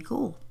themselves to be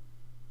cool,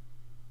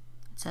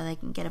 so they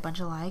can get a bunch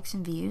of likes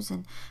and views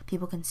and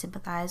people can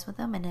sympathize with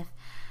them. And if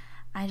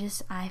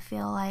I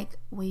feel like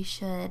we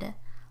should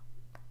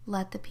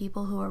let the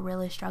people who are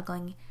really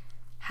struggling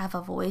have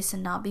a voice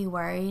and not be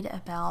worried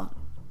about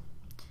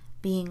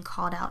being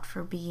called out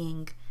for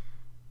being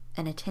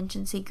an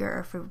attention seeker,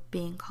 or for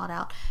being called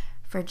out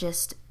for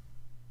just,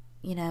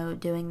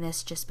 doing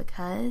this just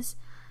because.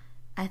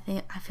 I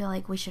feel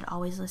like we should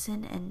always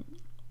listen,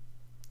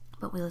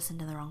 but we listen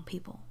to the wrong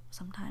people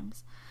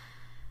sometimes.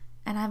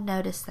 And I've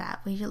noticed that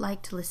we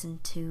like to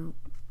listen to,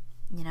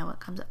 what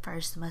comes up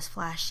first, the most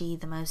flashy,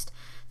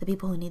 the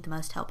people who need the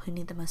most help, who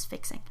need the most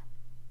fixing.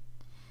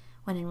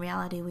 When in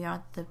reality, we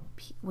aren't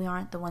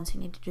the ones who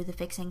need to do the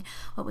fixing.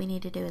 What we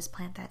need to do is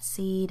plant that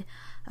seed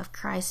of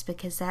Christ,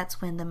 because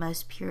that's when the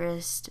most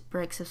purest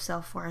bricks of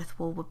self-worth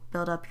will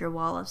build up your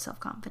wall of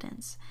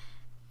self-confidence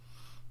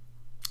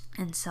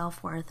and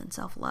self-worth and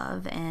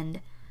self-love,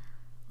 and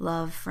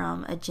love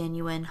from a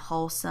genuine,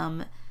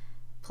 wholesome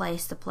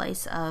place, the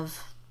place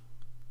of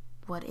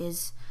what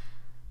is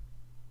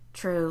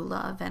true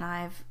love. And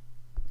I've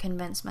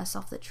convinced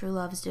myself that true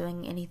love is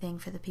doing anything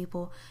for the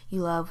people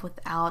you love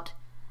without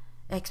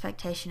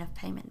expectation of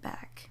payment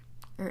back,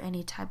 or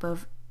any type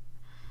of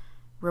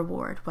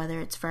reward, whether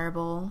it's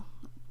verbal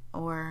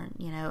or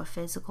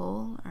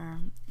physical or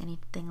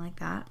anything like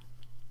that,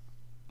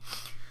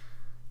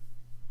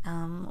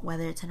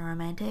 whether it's in a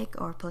romantic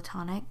or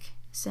platonic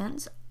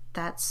sense.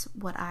 That's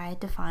what I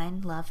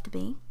define love to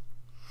be.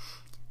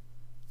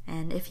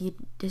 And if you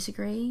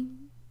disagree,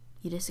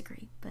 you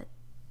disagree, but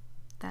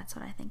that's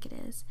what I think it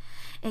is.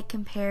 It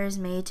compares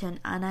me to an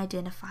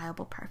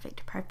unidentifiable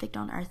perfect. Perfect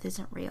on earth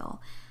isn't real.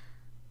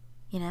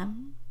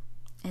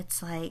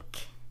 It's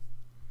like,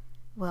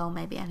 well,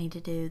 maybe I need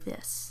to do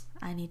this.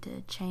 I need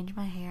to change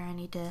my hair. I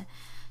need to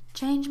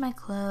change my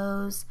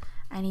clothes.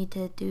 I need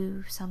to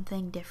do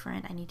something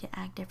different. I need to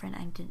act different.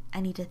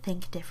 I need to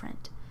think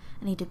different.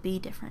 I need to be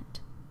different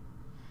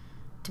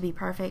to be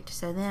perfect.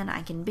 So then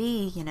I can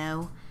be,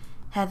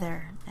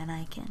 Heather, and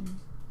I can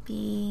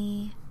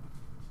be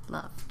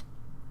loved.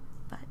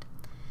 But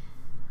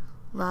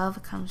true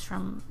love comes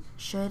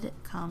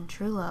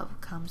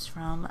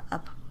from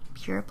a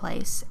pure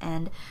place,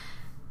 and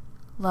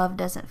love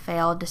doesn't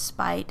fail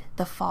despite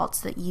the faults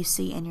that you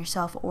see in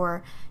yourself,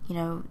 or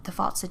the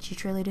faults that you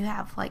truly do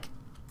have. Like,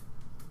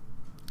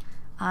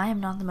 I am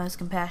not the most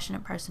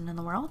compassionate person in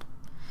the world,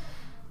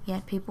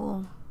 yet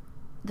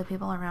the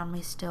people around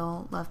me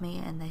still love me,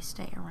 and they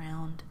stay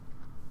around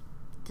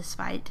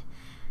despite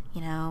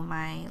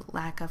my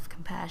lack of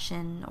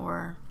compassion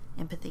or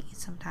empathy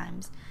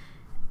sometimes,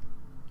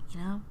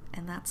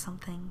 and that's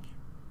something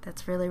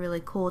that's really,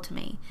 really cool to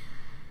me.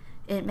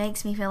 It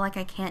makes me feel like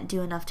I can't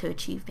do enough to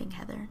achieve being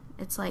Heather.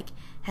 It's like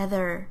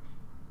Heather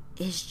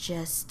is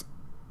just,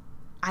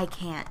 I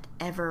can't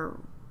ever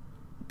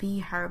be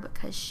her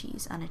because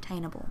she's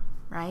unattainable,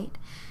 right?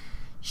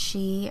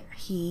 He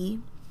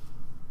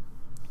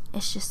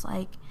It's just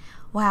like,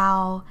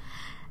 wow,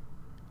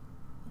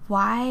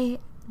 why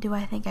do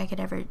I think I could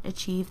ever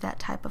achieve that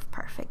type of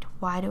perfect?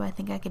 Why do I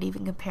think I could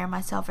even compare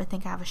myself or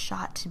think I have a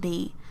shot to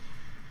be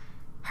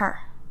her?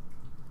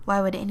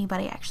 Why would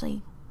anybody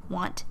actually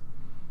want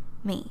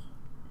me?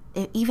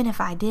 Even if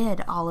I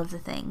did all of the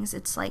things,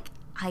 it's like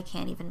I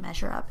can't even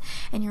measure up.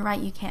 And you're right,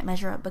 you can't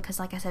measure up because,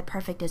 like I said,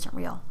 perfect isn't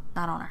real,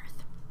 not on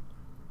earth.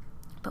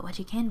 But what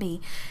you can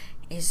be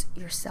is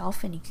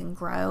yourself, and you can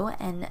grow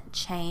and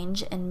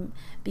change and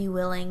be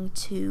willing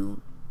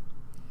to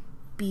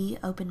be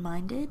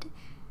open-minded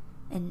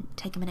and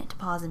take a minute to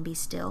pause and be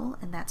still,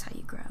 and that's how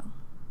you grow.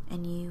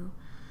 And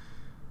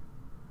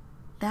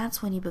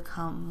that's when you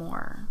become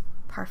more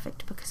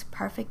perfect, because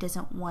perfect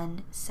isn't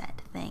one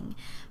set thing.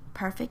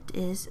 Perfect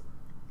is,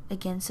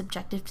 again,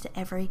 subjective to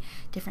every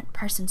different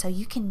person. So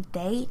you can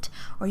date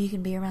or you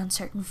can be around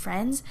certain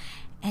friends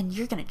and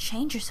you're going to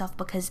change yourself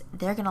because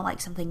they're going to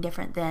like something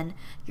different than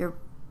your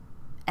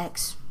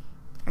ex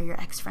or your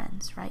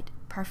ex-friends, right?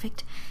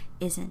 Perfect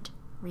isn't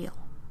real.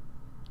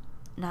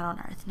 Not on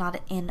earth,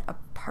 not in a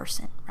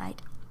person,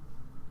 right?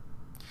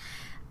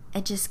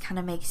 It just kind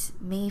of makes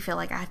me feel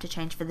like I have to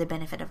change for the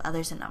benefit of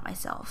others and not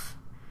myself,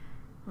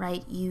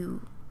 right?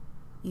 You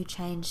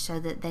change so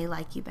that they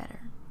like you better.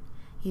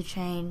 You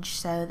change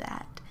so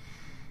that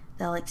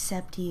they'll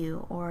accept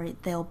you, or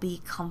they'll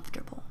be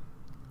comfortable,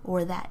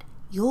 or that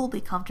you'll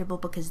be comfortable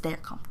because they're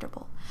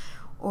comfortable.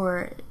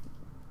 Or,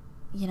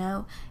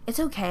 it's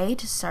okay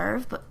to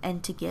serve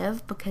and to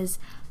give because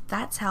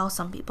that's how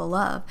some people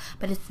love.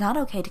 But it's not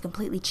okay to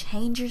completely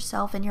change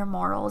yourself and your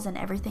morals and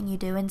everything you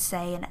do and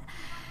say, and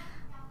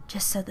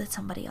just so that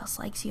somebody else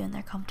likes you and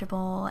they're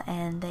comfortable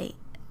and they,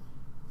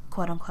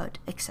 quote unquote,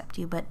 accept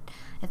you. But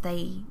if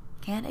they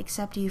can't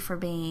accept you for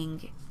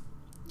being,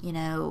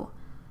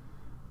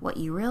 what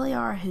you really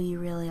are, who you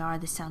really are,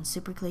 this sounds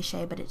super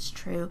cliche, but it's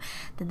true,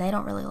 then they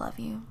don't really love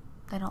you.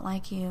 They don't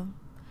like you.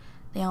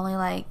 They only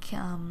like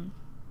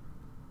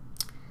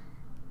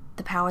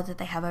the power that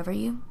they have over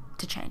you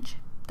to change.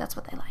 That's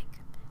what they like.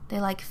 They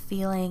like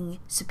feeling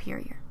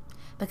superior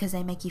because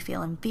they make you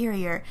feel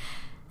inferior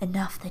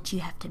enough that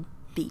you have to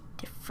be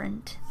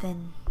different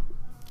than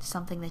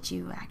something that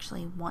you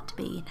actually want to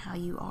be and how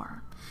you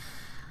are.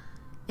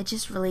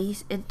 It's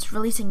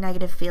releasing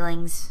negative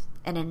feelings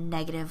in a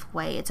negative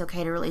way. It's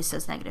okay to release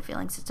those negative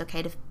feelings. It's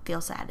okay to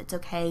feel sad. It's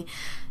okay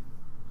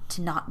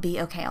to not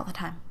be okay all the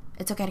time.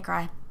 It's okay to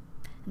cry.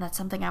 And that's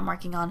something I'm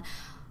working on,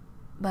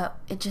 but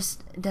it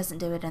just doesn't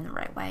do it in the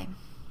right way.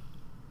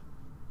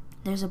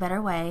 There's a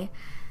better way.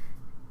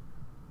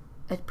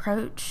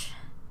 Approach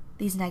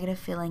these negative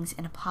feelings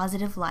in a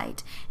positive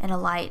light, in a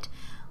light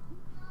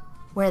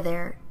where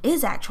there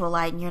is actual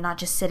light and you're not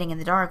just sitting in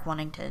the dark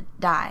wanting to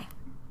die.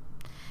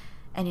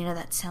 And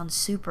that sounds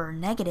super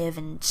negative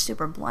and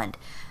super blunt,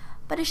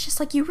 but it's just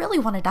like you really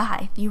want to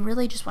die. You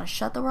really just want to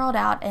shut the world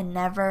out and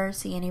never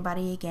see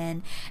anybody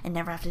again and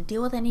never have to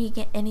deal with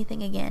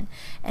anything again.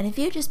 And if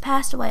you just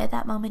passed away at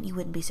that moment, you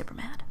wouldn't be super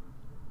mad.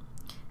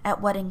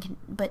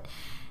 But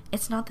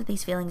it's not that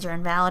these feelings are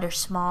invalid or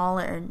small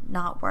or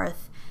not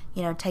worth,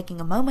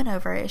 taking a moment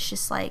over. It's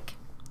just like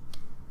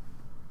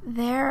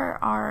there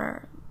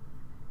are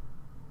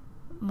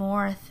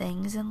more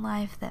things in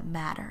life that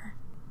matter,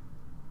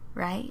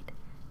 right?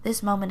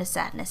 This moment of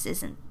sadness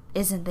isn't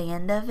the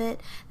end of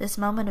it. This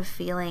moment of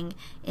feeling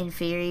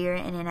inferior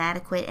and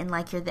inadequate and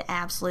like you're the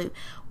absolute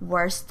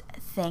worst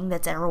thing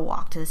that's ever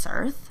walked this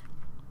earth,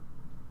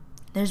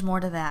 there's more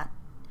to that.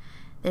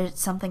 There's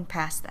something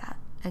past that,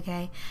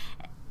 okay?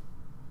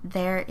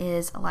 There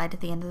is a light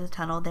at the end of the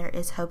tunnel. There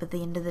is hope at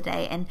the end of the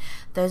day. And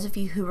those of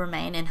you who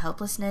remain in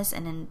hopelessness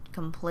and in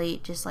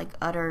complete, just like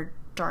utter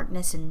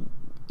darkness and,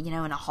 in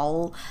a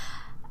hole,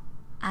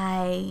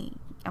 I'm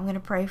going to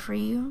pray for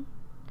you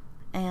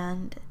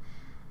and,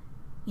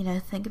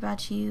 think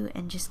about you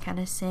and just kind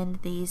of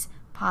send these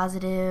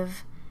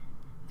positive,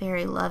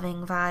 very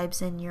loving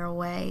vibes in your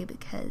way,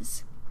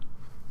 because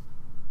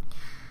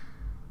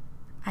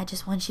I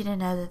just want you to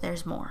know that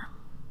there's more.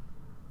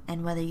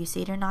 And whether you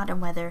see it or not, and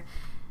whether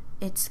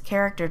it's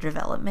character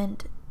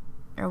development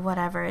or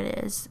whatever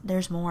it is,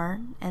 there's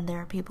more, and there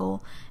are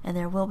people, and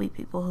there will be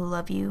people who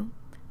love you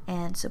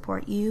and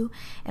support you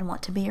and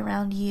want to be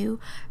around you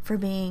for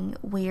being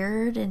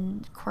weird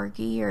and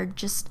quirky or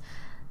just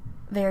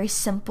very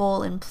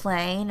simple and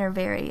plain or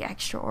very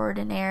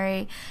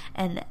extraordinary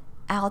and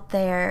out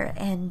there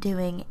and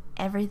doing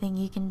everything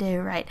you can do,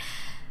 right?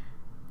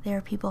 There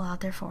are people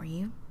out there for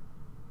you,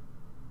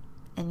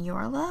 and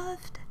you're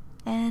loved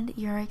and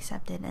you're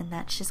accepted. And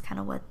that's just kind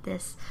of what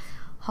this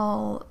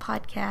whole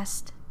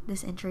podcast,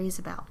 this entry is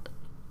about.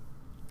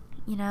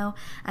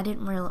 I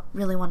didn't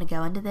really want to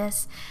go into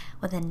this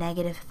with a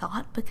negative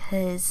thought,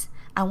 because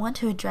I want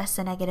to address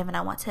the negative and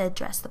I want to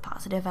address the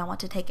positive. I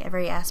want to take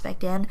every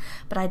aspect in,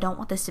 but I don't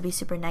want this to be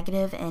super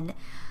negative and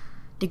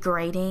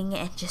degrading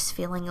and just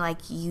feeling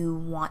like you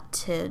want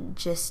to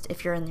just,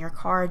 if you're in your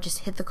car, just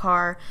hit the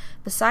car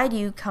beside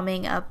you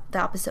coming up the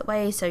opposite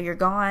way so you're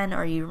gone,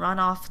 or you run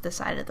off the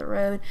side of the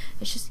road.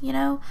 It's just,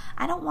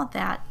 I don't want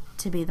that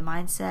to be the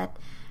mindset,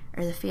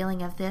 or the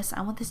feeling of this,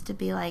 I want this to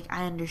be like,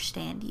 I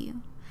understand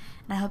you.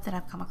 And I hope that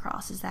I've come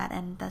across as that,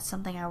 and that's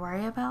something I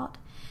worry about.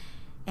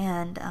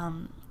 And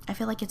I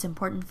feel like it's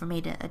important for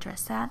me to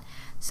address that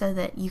so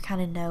that you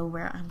kind of know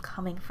where I'm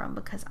coming from,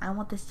 because I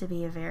want this to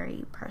be a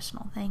very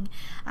personal thing.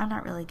 I'm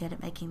not really good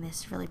at making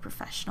this really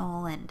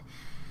professional and,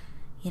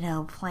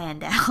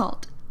 planned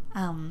out.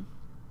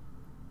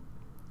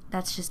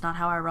 That's just not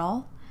how I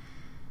roll.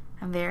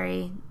 I'm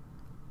very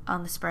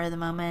on the spur of the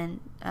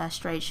moment,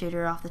 straight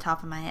shooter off the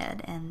top of my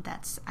head, and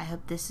I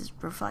hope this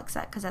reflects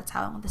that, because that's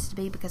how I want this to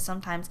be, because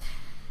sometimes,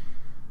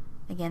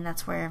 again,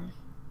 that's where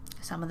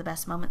some of the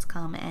best moments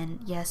come.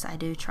 And yes, I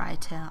do try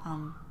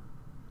to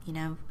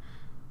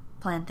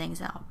plan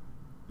things out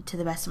to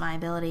the best of my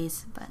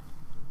abilities, but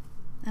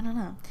I don't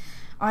know.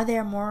 Are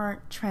there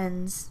more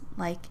trends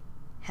like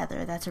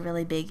Heather? That's a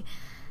really big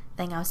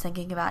thing I was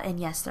thinking about, and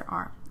yes, there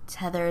are.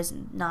 Heather is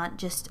not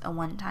just a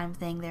one-time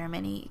thing. There are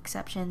many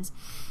exceptions.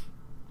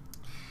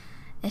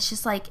 It's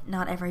just like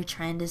not every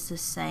trend is the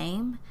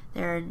same.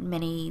 There are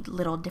many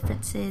little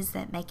differences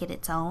that make it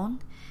its own.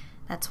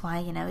 That's why,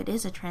 it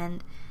is a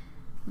trend.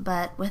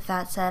 But with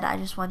that said, I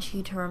just want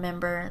you to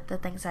remember the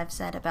things I've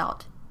said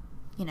about,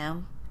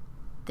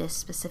 this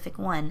specific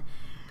one.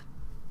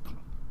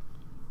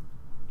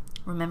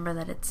 Remember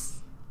that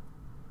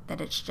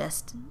it's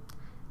just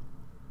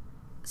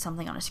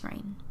something on a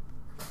screen.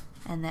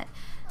 And that,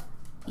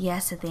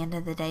 yes, at the end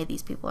of the day,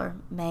 these people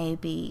may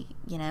be,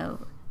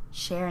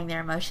 sharing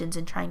their emotions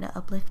and trying to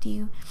uplift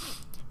you,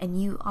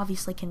 and you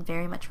obviously can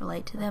very much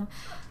relate to them,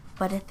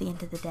 but at the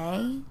end of the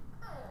day,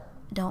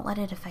 don't let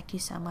it affect you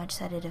so much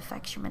that it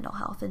affects your mental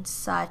health in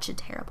such a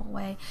terrible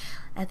way.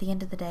 At the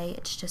end of the day,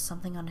 it's just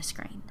something on a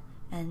screen,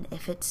 and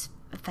if it's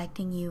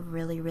affecting you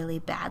really, really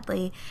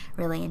badly,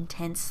 really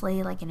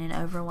intensely, like in an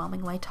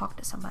overwhelming way, talk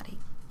to somebody.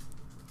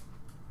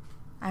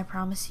 I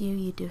promise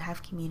you do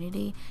have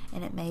community,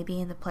 and it may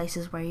be in the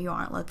places where you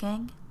aren't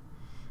looking,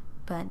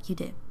 but you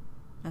do.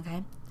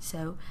 Okay?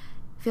 So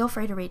feel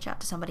free to reach out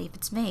to somebody. If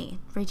it's me,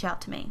 reach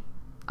out to me.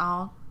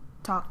 I'll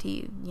talk to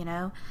you,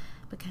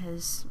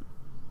 because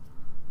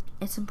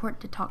it's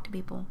important to talk to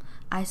people.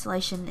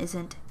 Isolation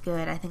isn't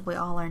good. I think we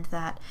all learned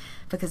that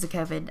because of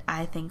COVID.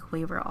 I think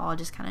we were all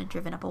just kind of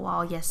driven up a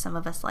wall. Yes, some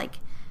of us like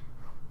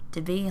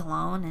to be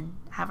alone and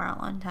have our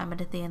alone time,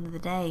 but at the end of the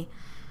day,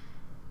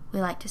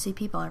 we like to see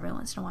people every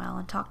once in a while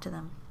and talk to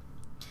them.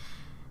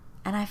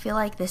 And I feel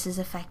like this is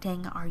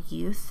affecting our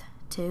youth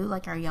too,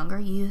 like our younger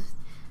youth,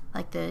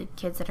 like the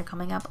kids that are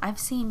coming up. I've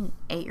seen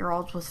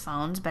 8-year-olds with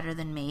phones better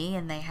than me,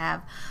 and they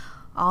have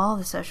all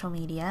the social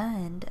media,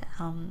 and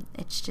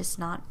it's just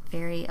not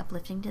very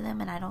uplifting to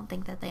them, and I don't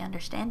think that they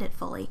understand it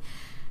fully.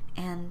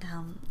 And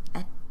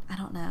I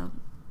don't know.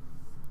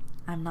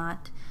 I'm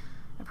not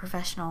a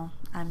professional.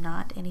 I'm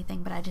not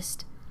anything, but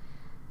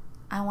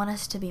I want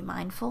us to be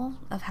mindful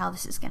of how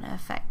this is going to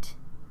affect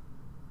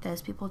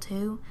those people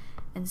too.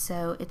 And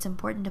so it's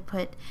important to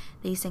put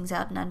these things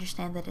out and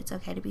understand that it's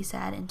okay to be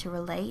sad and to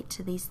relate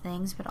to these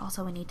things, but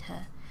also we need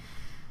to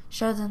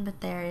show them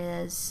that there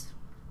is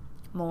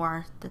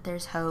more, that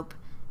there's hope,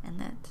 and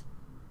that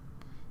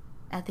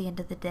at the end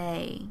of the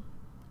day,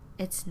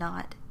 this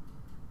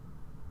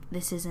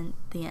isn't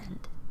the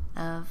end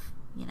of,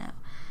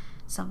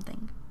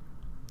 something,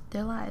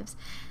 their lives.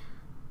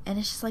 And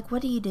it's just like,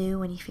 what do you do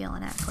when you feel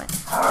inadequate?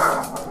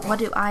 What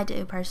do I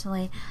do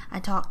personally? I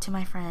talk to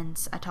my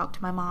friends. I talk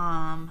to my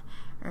mom,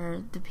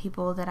 or the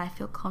people that I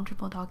feel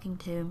comfortable talking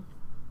to.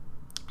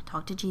 I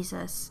talk to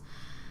Jesus,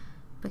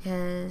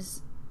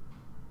 because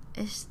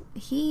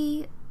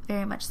He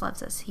very much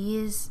loves us. He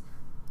is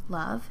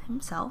love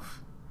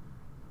himself.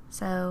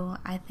 So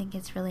I think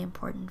it's really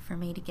important for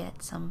me to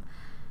get some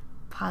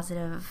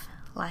positive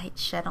light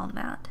shed on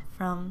that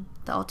from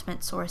the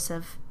ultimate source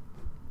of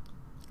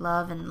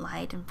love and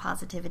light and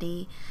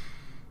positivity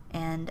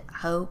and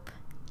hope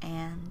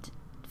and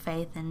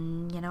faith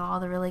and all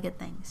the really good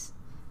things.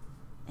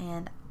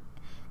 And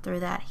through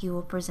that, He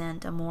will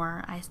present a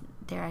more,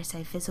 dare I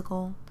say,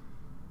 physical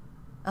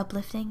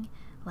uplifting,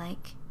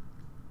 like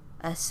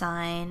a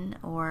sign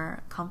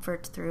or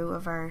comfort through a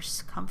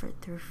verse, comfort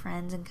through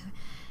friends,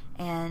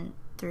 and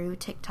through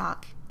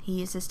TikTok. He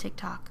uses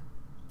TikTok.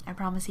 I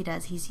promise he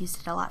does. He's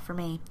used it a lot for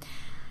me.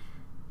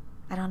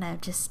 I don't know,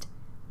 just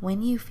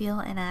when you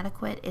feel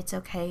inadequate, it's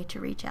okay to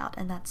reach out,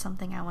 and that's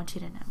something I want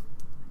you to know.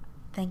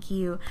 Thank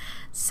you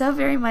so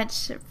very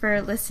much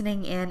for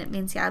listening in. It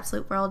means the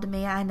absolute world to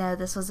me. I know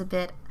this was a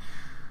bit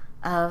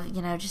of,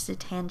 just a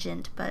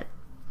tangent, but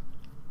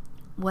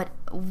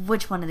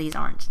which one of these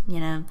aren't,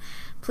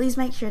 Please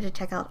make sure to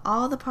check out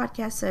all the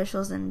podcast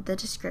socials in the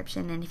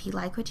description, and if you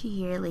like what you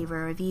hear, leave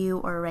a review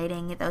or a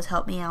rating. Those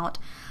help me out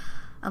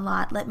a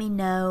lot. Let me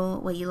know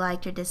what you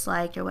liked or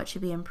disliked or what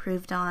should be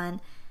improved on.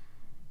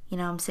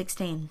 I'm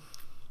 16.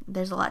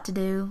 There's a lot to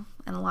do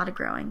and a lot of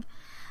growing.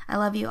 I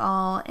love you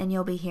all, and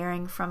you'll be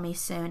hearing from me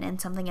soon. And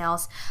something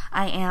else,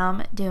 I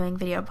am doing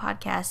video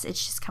podcasts.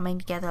 It's just coming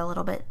together a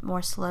little bit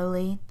more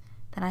slowly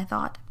than I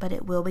thought, but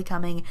it will be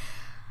coming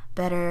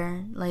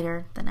better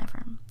later than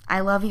ever.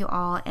 I love you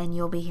all, and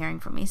you'll be hearing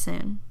from me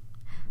soon.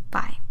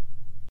 Bye.